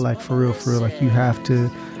it's about, like, for real, for real. Like, you have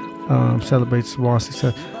to celebrate small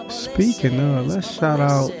success. Speaking of, let's shout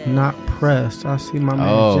out Not Pressed. I see my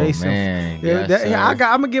man Jason. Man. Yeah, I'm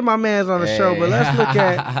gonna get my man's on the show, but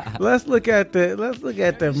let's look at the merch.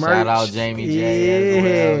 Shout out Jamie J as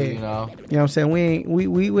well, you know. You know what I'm saying? We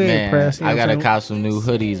ain't pressed. You know I gotta cop some new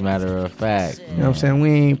hoodies, matter of fact. You know what I'm saying? We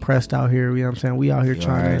ain't pressed out here. You know what I'm saying? We out here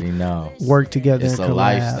trying to work together. It's and a collab.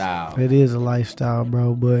 lifestyle. It is a lifestyle,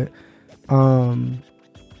 bro. But out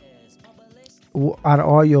of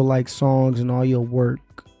all your like songs and all your work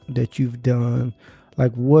that you've done,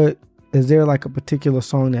 like, what is there, like a particular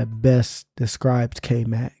song that best describes K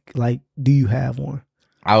Mack? Like, do you have one?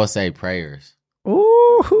 I would say Prayers.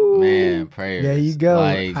 Ooh, man, Prayers. There you go.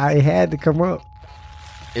 Like, I had to come up.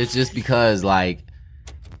 It's just because, like,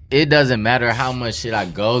 it doesn't matter how much shit I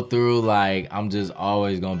go through, like, I'm just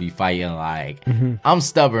always gonna be fighting. Like, I'm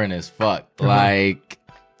stubborn as fuck. Like,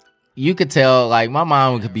 you could tell, like, my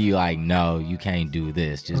mom could be like, no, you can't do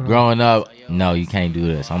this. Just growing up, no, you can't do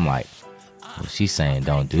this. I'm like, well, she's saying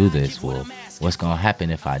don't do this. Well, what's going to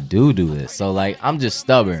happen if I do this? So, like, I'm just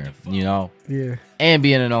stubborn, you know? Yeah. And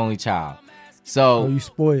being an only child. So, you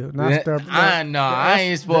spoiled. Not stubborn. I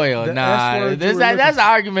ain't spoiled. That's an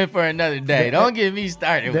argument for another day. Don't get me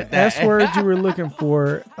started with that. The S word you were looking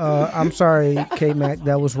for, I'm sorry, K Mack,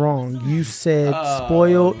 that was wrong. You said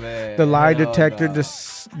spoiled. Man, the lie detector, the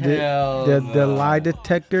lie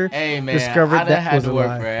detector discovered that was a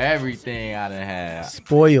lie. For everything I done had.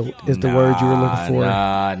 Spoiled is the word you were looking for.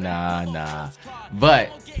 Nah. But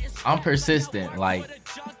I'm persistent. Like,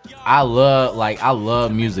 I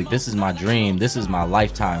love music. This is my dream. This is my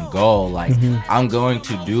lifetime goal. Like, I'm going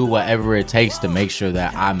to do whatever it takes to make sure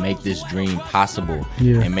that I make this dream possible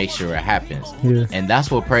and make sure it happens. Yeah. And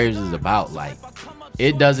that's what Prayers is about. Like,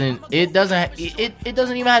 it doesn't even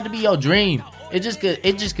have to be your dream. It just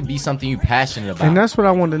could be something you're passionate about. And that's what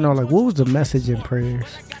I wanted to know. Like, what was the message in Prayers?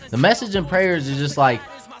 The message in Prayers is just like,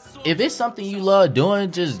 if it's something you love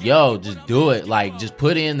doing, just do it. Like, just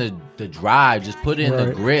put in the drive, just put in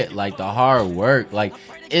the grit, like the hard work. Like,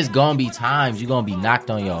 it's gonna be times you're gonna be knocked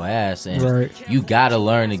on your ass, and you gotta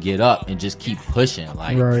learn to get up and just keep pushing.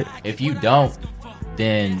 Like, if you don't,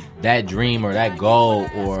 then that dream or that goal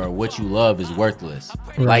or what you love is worthless.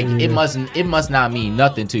 Like, it must not mean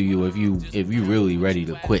nothing to you if you really ready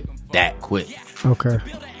to quit that quick. Okay,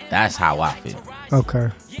 that's how I feel.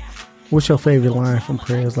 Okay. What's your favorite line from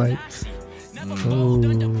Prayers? Like,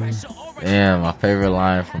 damn, my favorite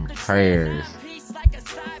line from Prayers.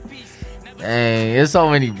 Dang, there's so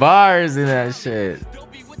many bars in that shit.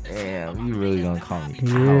 Damn, you really gonna call me?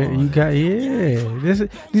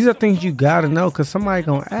 These are things you gotta know, because somebody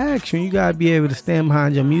gonna ask you. You gotta be able to stand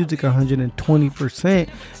behind your music 120%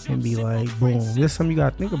 and be like, boom. This is something you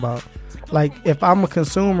gotta think about. Like, if I'm a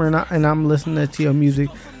consumer and I'm listening to your music,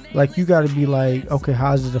 like, you got to be like, okay,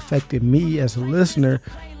 how has it affected me as a listener?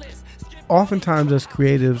 Oftentimes as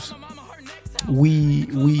creatives,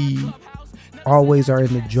 we always are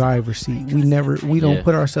in the driver's seat. We don't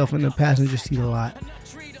put ourselves in the passenger seat a lot.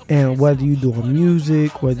 And whether you're doing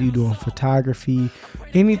music, whether you're doing photography,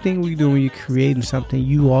 anything we do when you're creating something,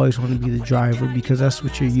 you always want to be the driver, because that's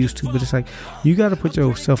what you're used to. But it's like, you got to put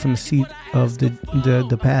yourself in the seat of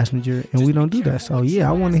the passenger, and we don't do that. So yeah,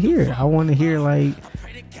 I want to hear it. I want to hear, like,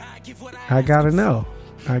 I gotta know.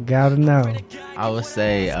 I would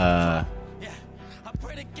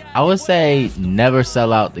say never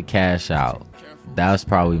sell out to cash out. That's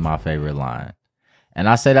probably my favorite line. And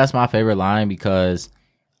I say that's my favorite line because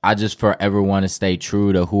I just forever want to stay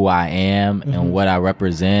true to who I am and what I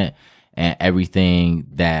represent and everything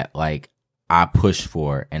that, like, I push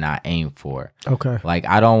for and I aim for. Okay. Like,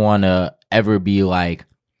 I don't want to ever be like,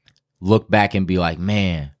 look back and be like,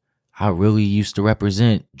 man, I really used to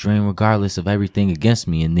represent D.R.E.A.M regardless of everything against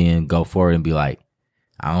me, and then go forward and be like,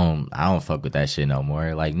 I don't fuck with that shit no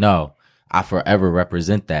more. Like, no, I forever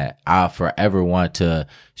represent that. I forever want to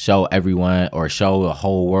show everyone or show the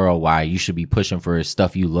whole world why you should be pushing for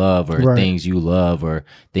stuff you love or things you love or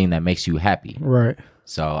thing that makes you happy. Right.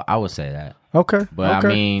 So I would say that. Okay. But I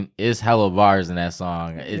mean, it's hella bars in that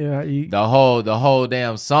song. The whole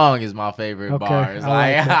damn song is my favorite bars.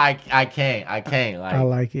 I can't. Like, I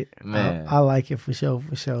like it. Man. I like it for sure.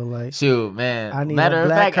 Like, shoot, man. I need Matter a of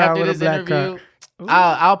black fact, card after with a this black interview, card.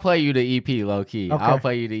 I'll play you the EP low key. Okay. I'll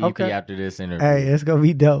play you the EP after this interview. Hey, it's gonna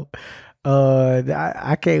be dope.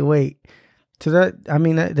 I can't wait. To that, I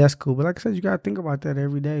mean, that's cool. But like I said, you gotta think about that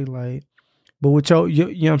every day. Like, but with your you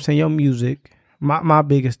know what I'm saying, your music. My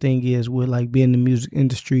biggest thing is with like being in the music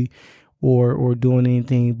industry or doing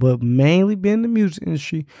anything, but mainly being in the music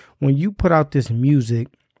industry. When you put out this music,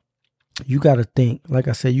 you got to think. Like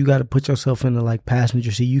I said, you got to put yourself in the like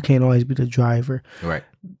passenger seat. You can't always be the driver. Right.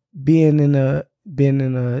 Being in a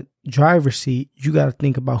driver's seat, you got to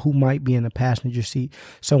think about who might be in the passenger seat.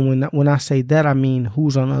 So when I say that, I mean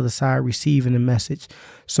who's on the other side receiving the message.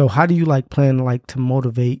 So how do you like plan like to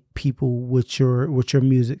motivate people with your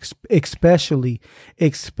music, especially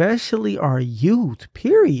our youth?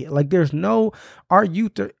 Period. Like our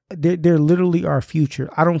youth they're literally our future.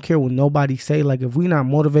 I don't care what nobody say. Like if we're not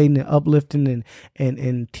motivating and uplifting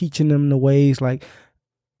and teaching them the ways, like,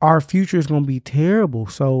 our future is going to be terrible.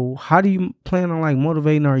 So how do you plan on like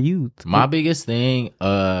motivating our youth? My biggest thing,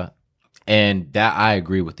 and that I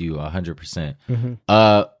agree with you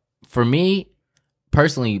 100%. For me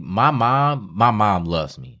personally, my mom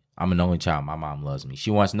loves me. I'm an only child. My mom loves me. She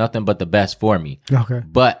wants nothing but the best for me. Okay.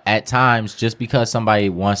 But at times, just because somebody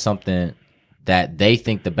wants something that they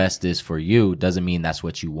think the best is for you doesn't mean that's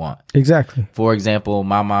what you want. Exactly. For example,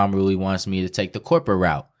 my mom really wants me to take the corporate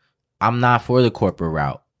route. I'm not for the corporate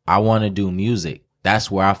route. I want to do music.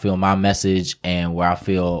 That's where I feel my message and where I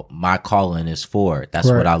feel my calling is for. That's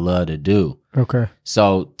what I love to do. Okay.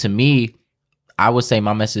 So to me, I would say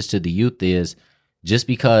my message to the youth is just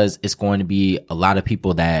because it's going to be a lot of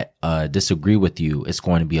people that disagree with you, it's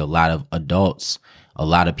going to be a lot of adults, a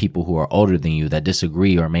lot of people who are older than you that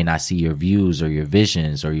disagree or may not see your views or your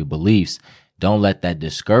visions or your beliefs. Don't let that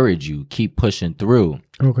discourage you. Keep pushing through.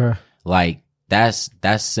 Okay. Like, that's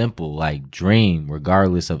simple. Like, dream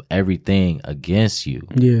regardless of everything against you.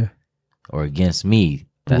 Yeah. Or against me.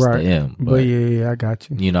 That's the M. But yeah, I got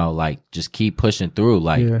you. You know, like, just keep pushing through.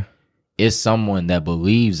 Like, it's someone that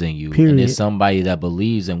believes in you. Period. And it's somebody that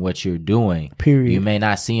believes in what you're doing. Period. You may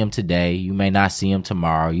not see him today. You may not see him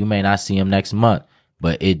tomorrow. You may not see him next month.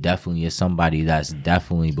 But it definitely is somebody that's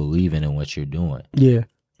definitely believing in what you're doing. Yeah.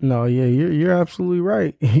 No, yeah, you're absolutely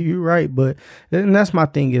right. You're right, but and that's my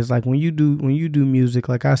thing is like when you do music,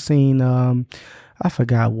 like I seen I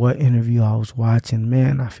forgot what interview I was watching.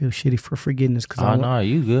 Man, I feel shitty for forgetting this because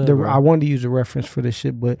you good. I wanted to use a reference for this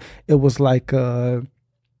shit, but it was like I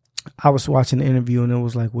was watching the interview and it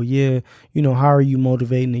was like, well, yeah, you know, how are you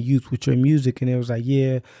motivating the youth with your music? And it was like,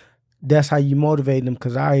 yeah, that's how you motivate them.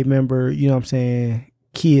 Because I remember, you know what I'm saying,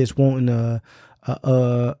 kids wanting a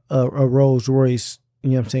Rolls Royce. You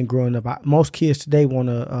know what I'm saying? Growing up, most kids today want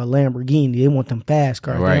a Lamborghini. They want them fast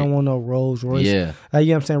cars. Right. They don't want no Rolls Royce. Yeah. Like, you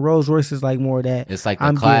know what I'm saying? Rolls Royce is like more that. It's like the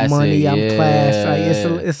I'm classic, getting money. I'm class. Like,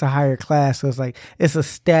 yeah. it's a higher class. So it's like it's a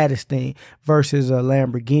status thing versus a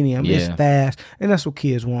Lamborghini. I mean, it's fast, and that's what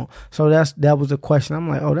kids want. So that was a question. I'm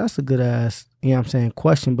like, oh, that's a good ass. You know what I'm saying?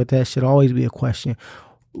 Question, but that should always be a question.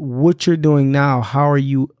 What you're doing now, how are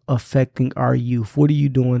you affecting our youth? What are you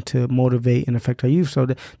doing to motivate and affect our youth? So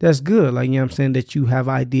that's good. Like, you know what I'm saying, that you have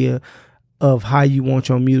idea of how you want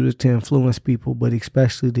your music to influence people, but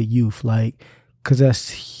especially the youth, like, because that's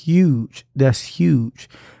huge. That's huge.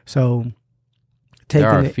 So they're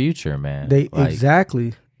our future, man.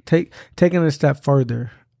 Exactly. Taking it a step further,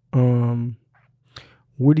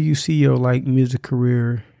 where do you see your like music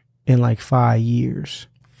career in like 5 years?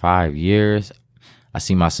 5 years? I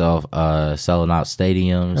see myself selling out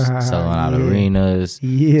stadiums, selling out arenas,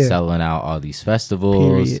 selling out all these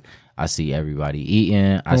festivals. Period. I see everybody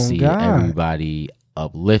eating. I see everybody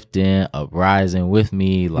uplifting, uprising with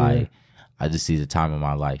me. Like, I just see the time of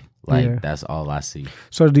my life. Like, that's all I see.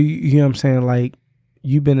 So do you know what I'm saying? Like,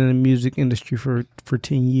 you've been in the music industry for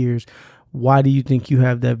 10 years. Why do you think you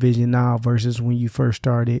have that vision now versus when you first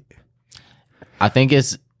started? I think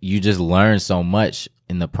you just learn so much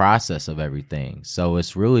in the process of everything. So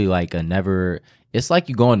it's really like it's like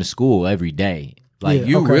you going to school every day. Like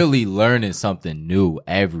you really learning something new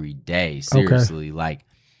every day. Seriously. Like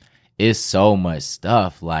it's so much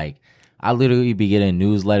stuff. Like I literally be getting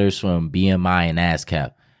newsletters from BMI and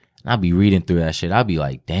ASCAP. And I'll be reading through that shit. I'll be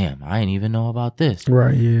like, damn, I ain't even know about this.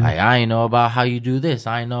 Right, yeah. Like, I ain't know about how you do this.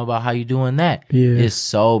 I ain't know about how you doing that. Yeah. There's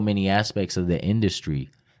so many aspects of the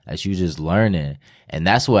industry that you just learning. And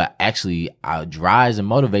that's what actually drives and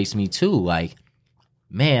motivates me too. Like,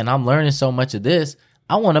 man, I'm learning so much of this.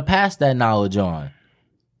 I want to pass that knowledge on.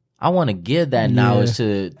 I want to give that knowledge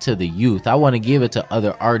to the youth. I want to give it to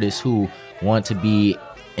other artists who want to be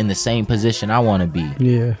in the same position I want to be.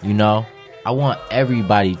 Yeah. You know? I want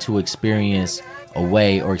everybody to experience a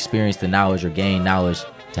way or experience the knowledge or gain knowledge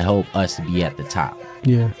to help us to be at the top.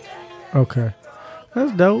 Yeah. Okay.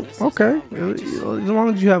 That's dope. Okay. As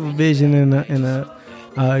long as you have a vision and a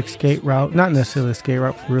escape route, not necessarily escape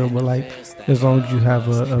route for real, but like as long as you have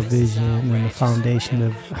a vision and a foundation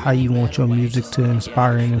of how you want your music to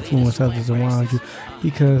inspire and influence others around you.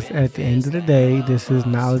 Because at the end of the day, this is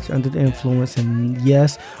knowledge under the influence. And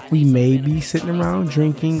yes, we may be sitting around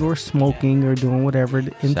drinking or smoking or doing whatever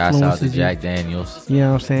the influences. Shouts out to Jack Daniels. You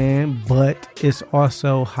know what I'm saying? But it's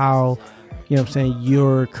also how, you know what I'm saying,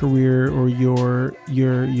 your career or your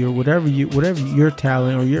whatever your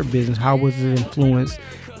talent or your business, how was it influenced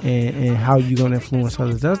and how you gonna influence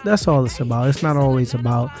others. That's all it's about. It's not always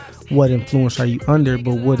about what influence are you under,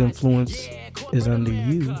 but what influence is under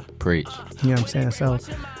you. Preach. You know what I'm saying? So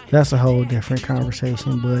that's a whole different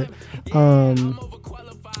conversation. But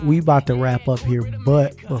we about to wrap up here.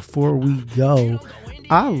 But before we go,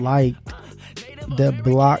 I liked the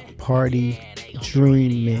Block Party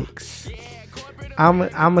D.R.E.A.M mix. I'm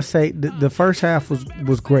gonna say the first half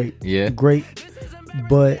was great. Yeah. Great.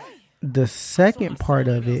 But the second part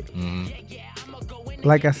of it,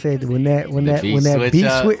 like I said, when that beat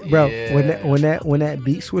switch, bro, yeah. when that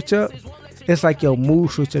beat switch up, it's like your mood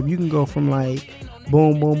switch up. You can go from like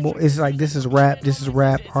boom, boom, boom. It's like this is rap,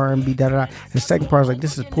 R&B, da da da. And the second part is like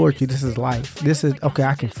this is poetry, this is life. This is okay.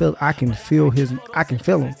 I can feel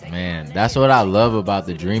him. Man, that's what I love about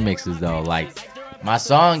the D.R.E.A.M mixes though. Like my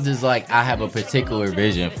songs is like I have a particular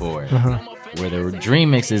vision for it. Where the D.R.E.A.M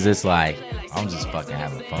mixes, it's like I'm just fucking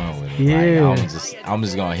having fun with it. Yeah. Like, I'm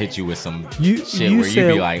just gonna hit you with some shit where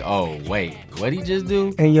you be like, oh wait, what'd he just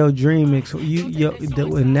do? And your D.R.E.A.M mix,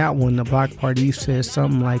 in that one, the Block Party, you said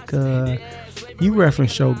something like you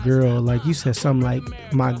referenced your girl, like you said something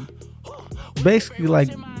like basically like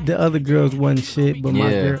the other girls wasn't shit, but my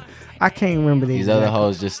girl, I can't remember these other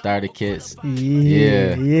hoes just started kits.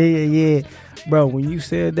 Yeah. Bro, when you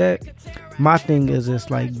said that, my thing is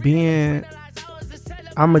it's like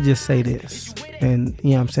I'ma just say this, and you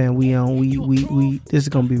know what I'm saying, we this is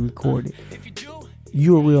gonna be recorded.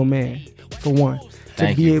 You a real man, for one.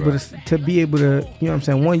 To be able to, you know what I'm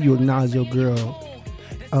saying, one, you acknowledge your girl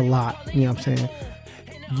a lot, you know what I'm saying.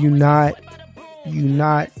 You not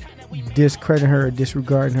discrediting her or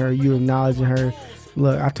disregarding her, you acknowledging her.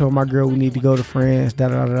 Look, I told my girl we need to go to France, da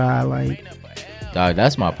da da da, like, dog,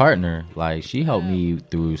 that's my partner. Like, she helped me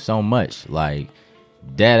through so much. Like,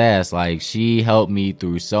 dead ass. Like, she helped me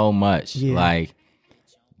through so much. Yeah. Like,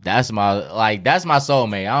 that's my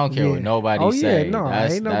soulmate. I don't care what nobody say. No,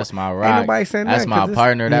 that's my rock. Ain't nobody saying that's my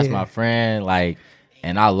partner. That's my friend. Like,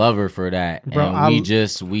 and I love her for that. Bro,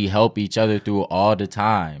 and we help each other through all the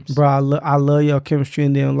times. Bro, I love your chemistry.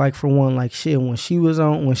 And then, like, for one, like, shit, when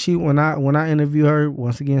I interview her,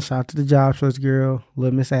 once again, shout out to the Job Choice girl,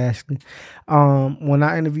 little Miss Ashley. When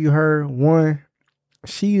I interview her, one,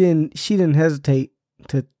 she didn't hesitate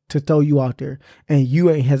to throw you out there, and you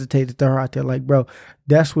ain't hesitate to throw her out there. Like, bro,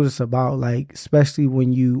 that's what it's about. Like, especially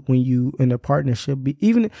when you in a partnership,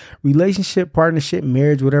 even relationship, partnership,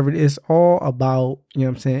 marriage, whatever it is, all about, you know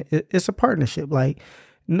what I'm saying, it's a partnership. Like,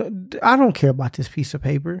 no, I don't care about this piece of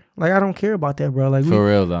paper. Like, I don't care about that, bro. Like, for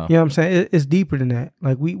real though, you know what I'm saying, it's deeper than that.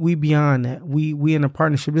 Like, we beyond that. We in a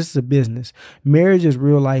partnership. This is a business. Marriage is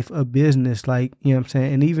real life a business. Like, you know what I'm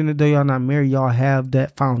saying. And even though y'all not married, y'all have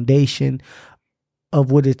that foundation of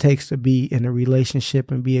what it takes to be in a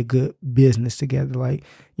relationship and be a good business together. Like,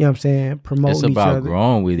 you know what I'm saying, promoting each other. It's about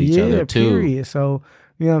growing with each other too. Period. So,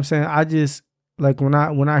 you know what I'm saying, I just, like, when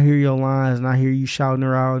I hear your lines and I hear you shouting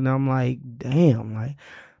her out, and I'm like, damn, like,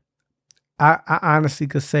 I honestly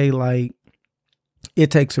could say, like, it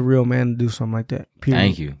takes a real man to do something like that. Period.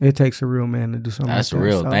 Thank you. It takes a real man to do something That's like that.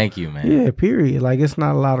 That's real. So, thank you, man. Yeah, period. Like, it's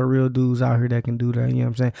not a lot of real dudes out here that can do that. You know what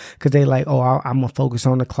I'm saying? Because they like, oh, I'm going to focus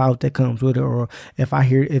on the clout that comes with it. Or if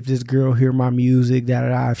this girl hear my music,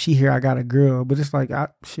 if she hear I got a girl. But it's like, I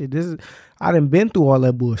done been through all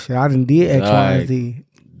that bullshit. I done did X, Y, and Z.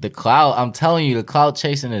 The clout, I'm telling you, the clout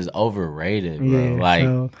chasing is overrated, bro. Yeah, like,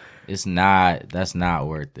 so, That's not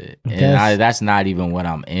worth it. And that's not even what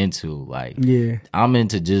I'm into. Like, I'm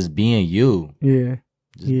into just being you. Yeah.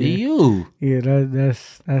 Just be you. Yeah,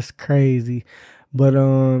 that's crazy. But you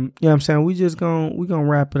know what I'm saying, we gonna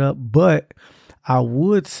wrap it up. But I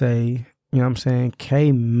would say, you know what I'm saying,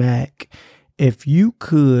 K Mack, if you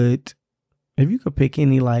could pick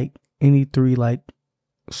any 3 like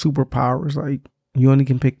superpowers, like you only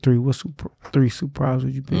can pick 3, what 3 superpowers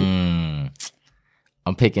would you pick?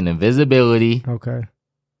 I'm picking invisibility. Okay.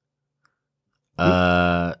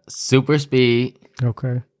 Super speed.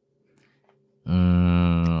 Okay.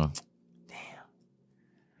 Damn.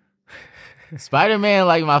 Spider-Man,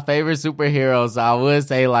 like my favorite superhero, so I would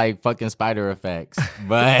say like fucking spider effects.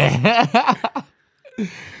 But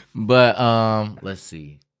let's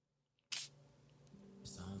see.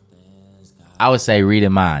 I would say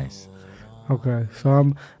reading minds. Okay,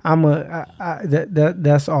 so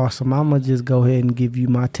that's awesome. I'm gonna just go ahead and give you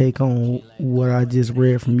my take on what I just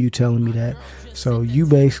read from you telling me that. So you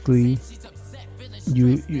basically,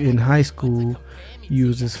 you in high school, you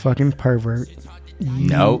was this fucking pervert.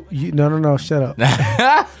 No, shut up. In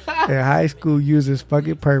high school, you was this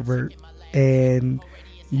fucking pervert, and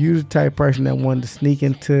you the type of person that wanted to sneak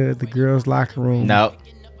into the girls' locker room. No,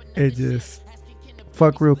 it just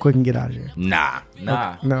fuck real quick and get out of there. Nah.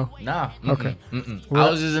 Okay. No. Okay. I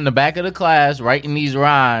was just in the back of the class writing these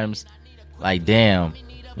rhymes. Like, damn,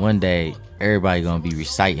 one day everybody gonna be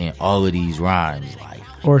reciting all of these rhymes, like,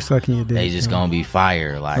 or sucking your dick. They just gonna be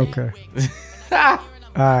fire, like. Okay.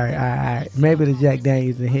 All right. Maybe the Jack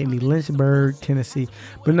Daniels that hit me, Lynchburg, Tennessee.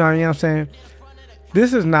 But no, you know what I'm saying?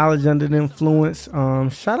 This is Knowledge Under the Influence.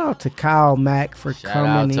 Shout out to Kyle Mack for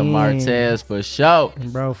coming in. Shout out to Martez for sure.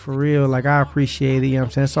 Bro, for real. Like, I appreciate it. You know what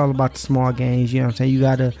I'm saying? It's all about the small gains. You know what I'm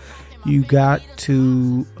saying? You got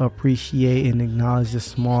to appreciate and acknowledge the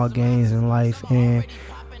small gains in life. And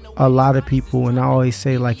a lot of people, and I always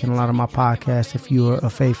say, like, in a lot of my podcasts, if you're a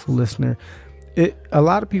faithful listener, a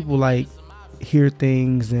lot of people, like, hear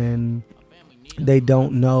things and they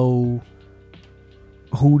don't know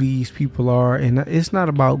who these people are, and it's not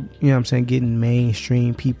about, you know what I'm saying, getting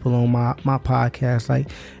mainstream people on my podcast. Like,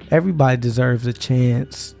 everybody deserves a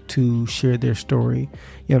chance to share their story. You know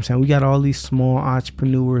what I'm saying? We got all these small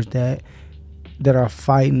entrepreneurs that are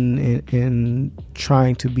fighting and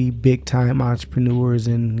trying to be big time entrepreneurs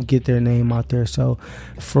and get their name out there. So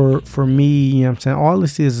for me, you know what I'm saying, all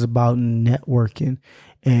this is about networking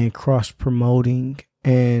and cross promoting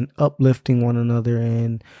and uplifting one another,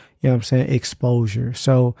 and you know what I'm saying, exposure.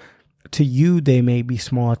 So to you, they may be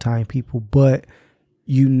small time people, but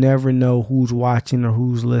you never know who's watching or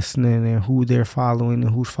who's listening and who they're following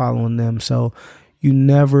and who's following them. So you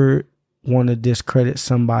never want to discredit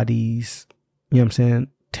somebody's, you know what I'm saying,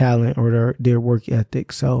 talent or their work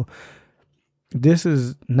ethic. So this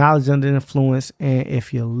is Knowledge Under Influence. And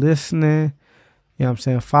if you're listening, you know what I'm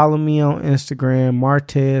saying, follow me on Instagram,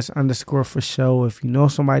 Martez_for show. If you know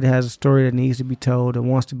somebody that has a story that needs to be told, that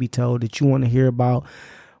wants to be told, that you want to hear about,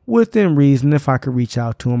 within reason, if I could reach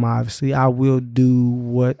out to them, obviously, I will do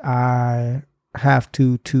what I have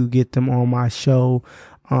to get them on my show.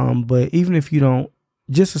 But even if you don't,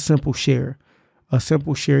 just a simple share,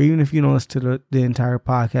 even if you don't listen to the entire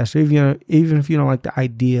podcast, or even if you don't like the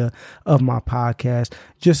idea of my podcast,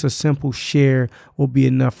 just a simple share will be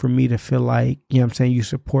enough for me to feel like, you know what I'm saying, you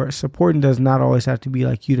support. Supporting does not always have to be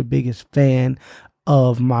like you the biggest fan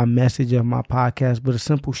of my message of my podcast, but a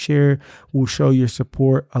simple share will show your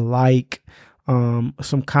support, a like,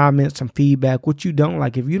 some comments, some feedback, what you don't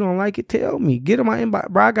like. If you don't like it, tell me. Get in my inbox.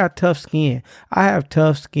 Bro, I got tough skin. I have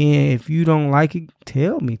tough skin. If you don't like it,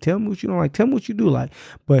 tell me what you don't like. Tell me what you do like.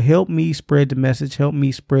 But help me spread the message. Help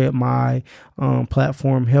me spread my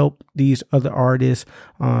platform. Help these other artists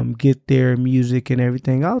get their music and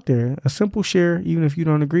everything out there. A simple share, even if you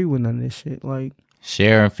don't agree with none of this shit. Like,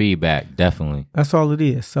 share and feedback, definitely. That's all it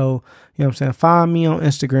is. So, you know what I'm saying? Find me on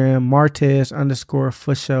Instagram,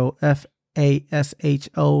 Martez_for show,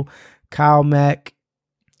 FASHO, Kyle Mack.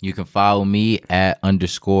 You can follow me at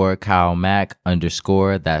 _Kyle Mack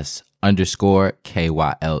 _ that's _KYLEMACK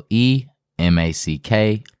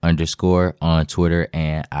 _ on Twitter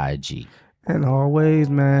and IG. And always,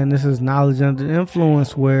 man, this is Knowledge Under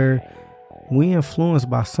Influence, where we influenced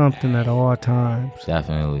by something at all times.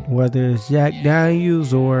 Definitely. Whether it's Jack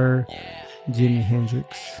Daniels or Jimi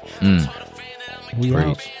Hendrix. We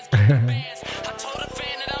out.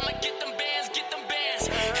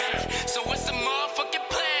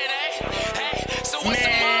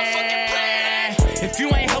 If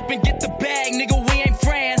you ain't helping get the bag, nigga, we ain't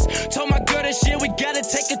friends. Told my girl this shit, we gotta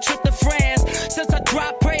take a trip to France. Since I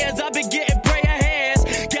dropped prayers, I've been getting prayer hands.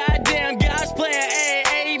 Goddamn, God's playing,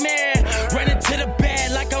 amen.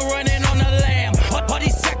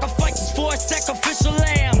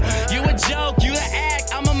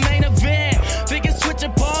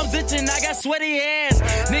 sweaty hands.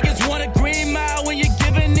 Niggas want a green mile when you're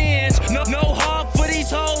giving in. No heart for these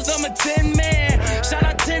hoes, I'm a 10 man. Shout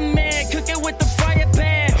out 10 man, cooking with the fire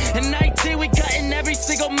pan. In 19, we cutting every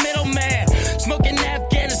single middleman. Smoking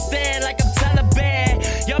Afghanistan like I'm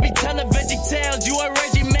Taliban. Y'all be telling veggie tales, you a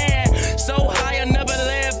Reggie man. So high, I never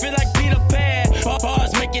land, feel like Peter Pan.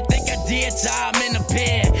 Bars make you think I did time in the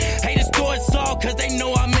pen. Haters throw it all cause they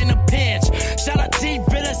know I'm in a pinch. Shout out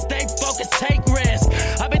T-Villa, stay focused, take risks.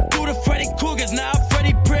 I've been through the Freddy Cougars, now I'm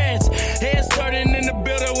Freddie Prinze. Heads turning in the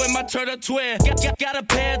building with my turtle twin. Got a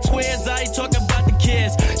pair of twins, I ain't talking about the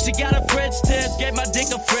kids. She got a French tip, gave my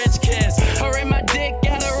dick a French kiss. Her and my dick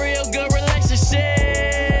got a real good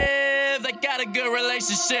relationship. They got a good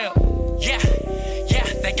relationship. Yeah,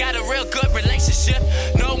 they got a real good relationship.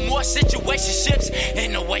 No more situationships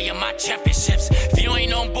in the way of my championships. If you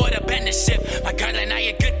ain't on board, abandon the ship. My girl and I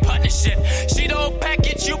a good partnership. She don't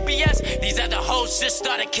package UPS. These other hoes just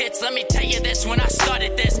started kits. Let me tell you this, when I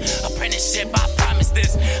started this apprenticeship, I promise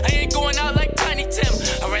this. I ain't going out like Tiny Tim.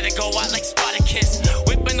 I'd rather go out like Spartacus.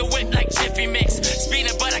 Whipping the whip like Jiffy Mix.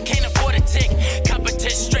 Speeding, but I can't afford a tick.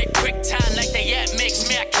 Competition straight quick time like they at mix.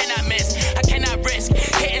 Me, I cannot miss. I cannot risk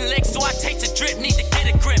hitting licks, so I take the drip. Need to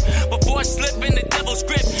get a grip before I slip in the devil's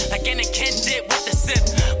grip. Like in a kid did with the sip.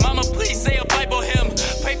 Mama, please say a Bible hymn.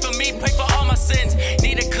 Pray for me, pray for all my sins.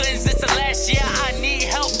 Need a cleanse, it's the last year. I need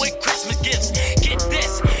help with Christmas gifts. Get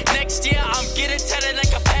this, next year I'm getting tatted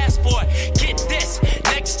like a passport. Get this,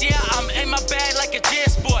 next year I'm in my bag like a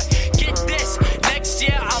JanSport. Get this, next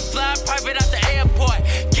year I'm flying private out the airport.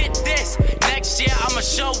 Get this, next year I'ma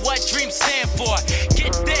show what dreams stand for.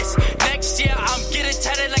 Get this, next year I'm getting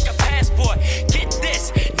tatted like a passport. Get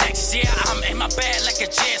this, next year I'm in my bag like a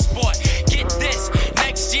JanSport. Get this,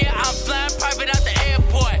 next year I'm flying private out the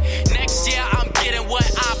airport. Next year I'm getting what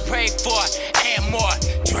I prayed for and more.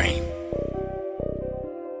 Dream.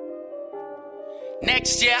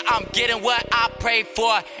 Next year I'm getting what I prayed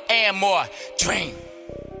for and more. Dream.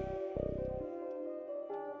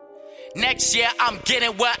 Next year I'm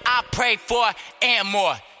getting what I prayed for and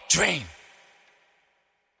more. Dream.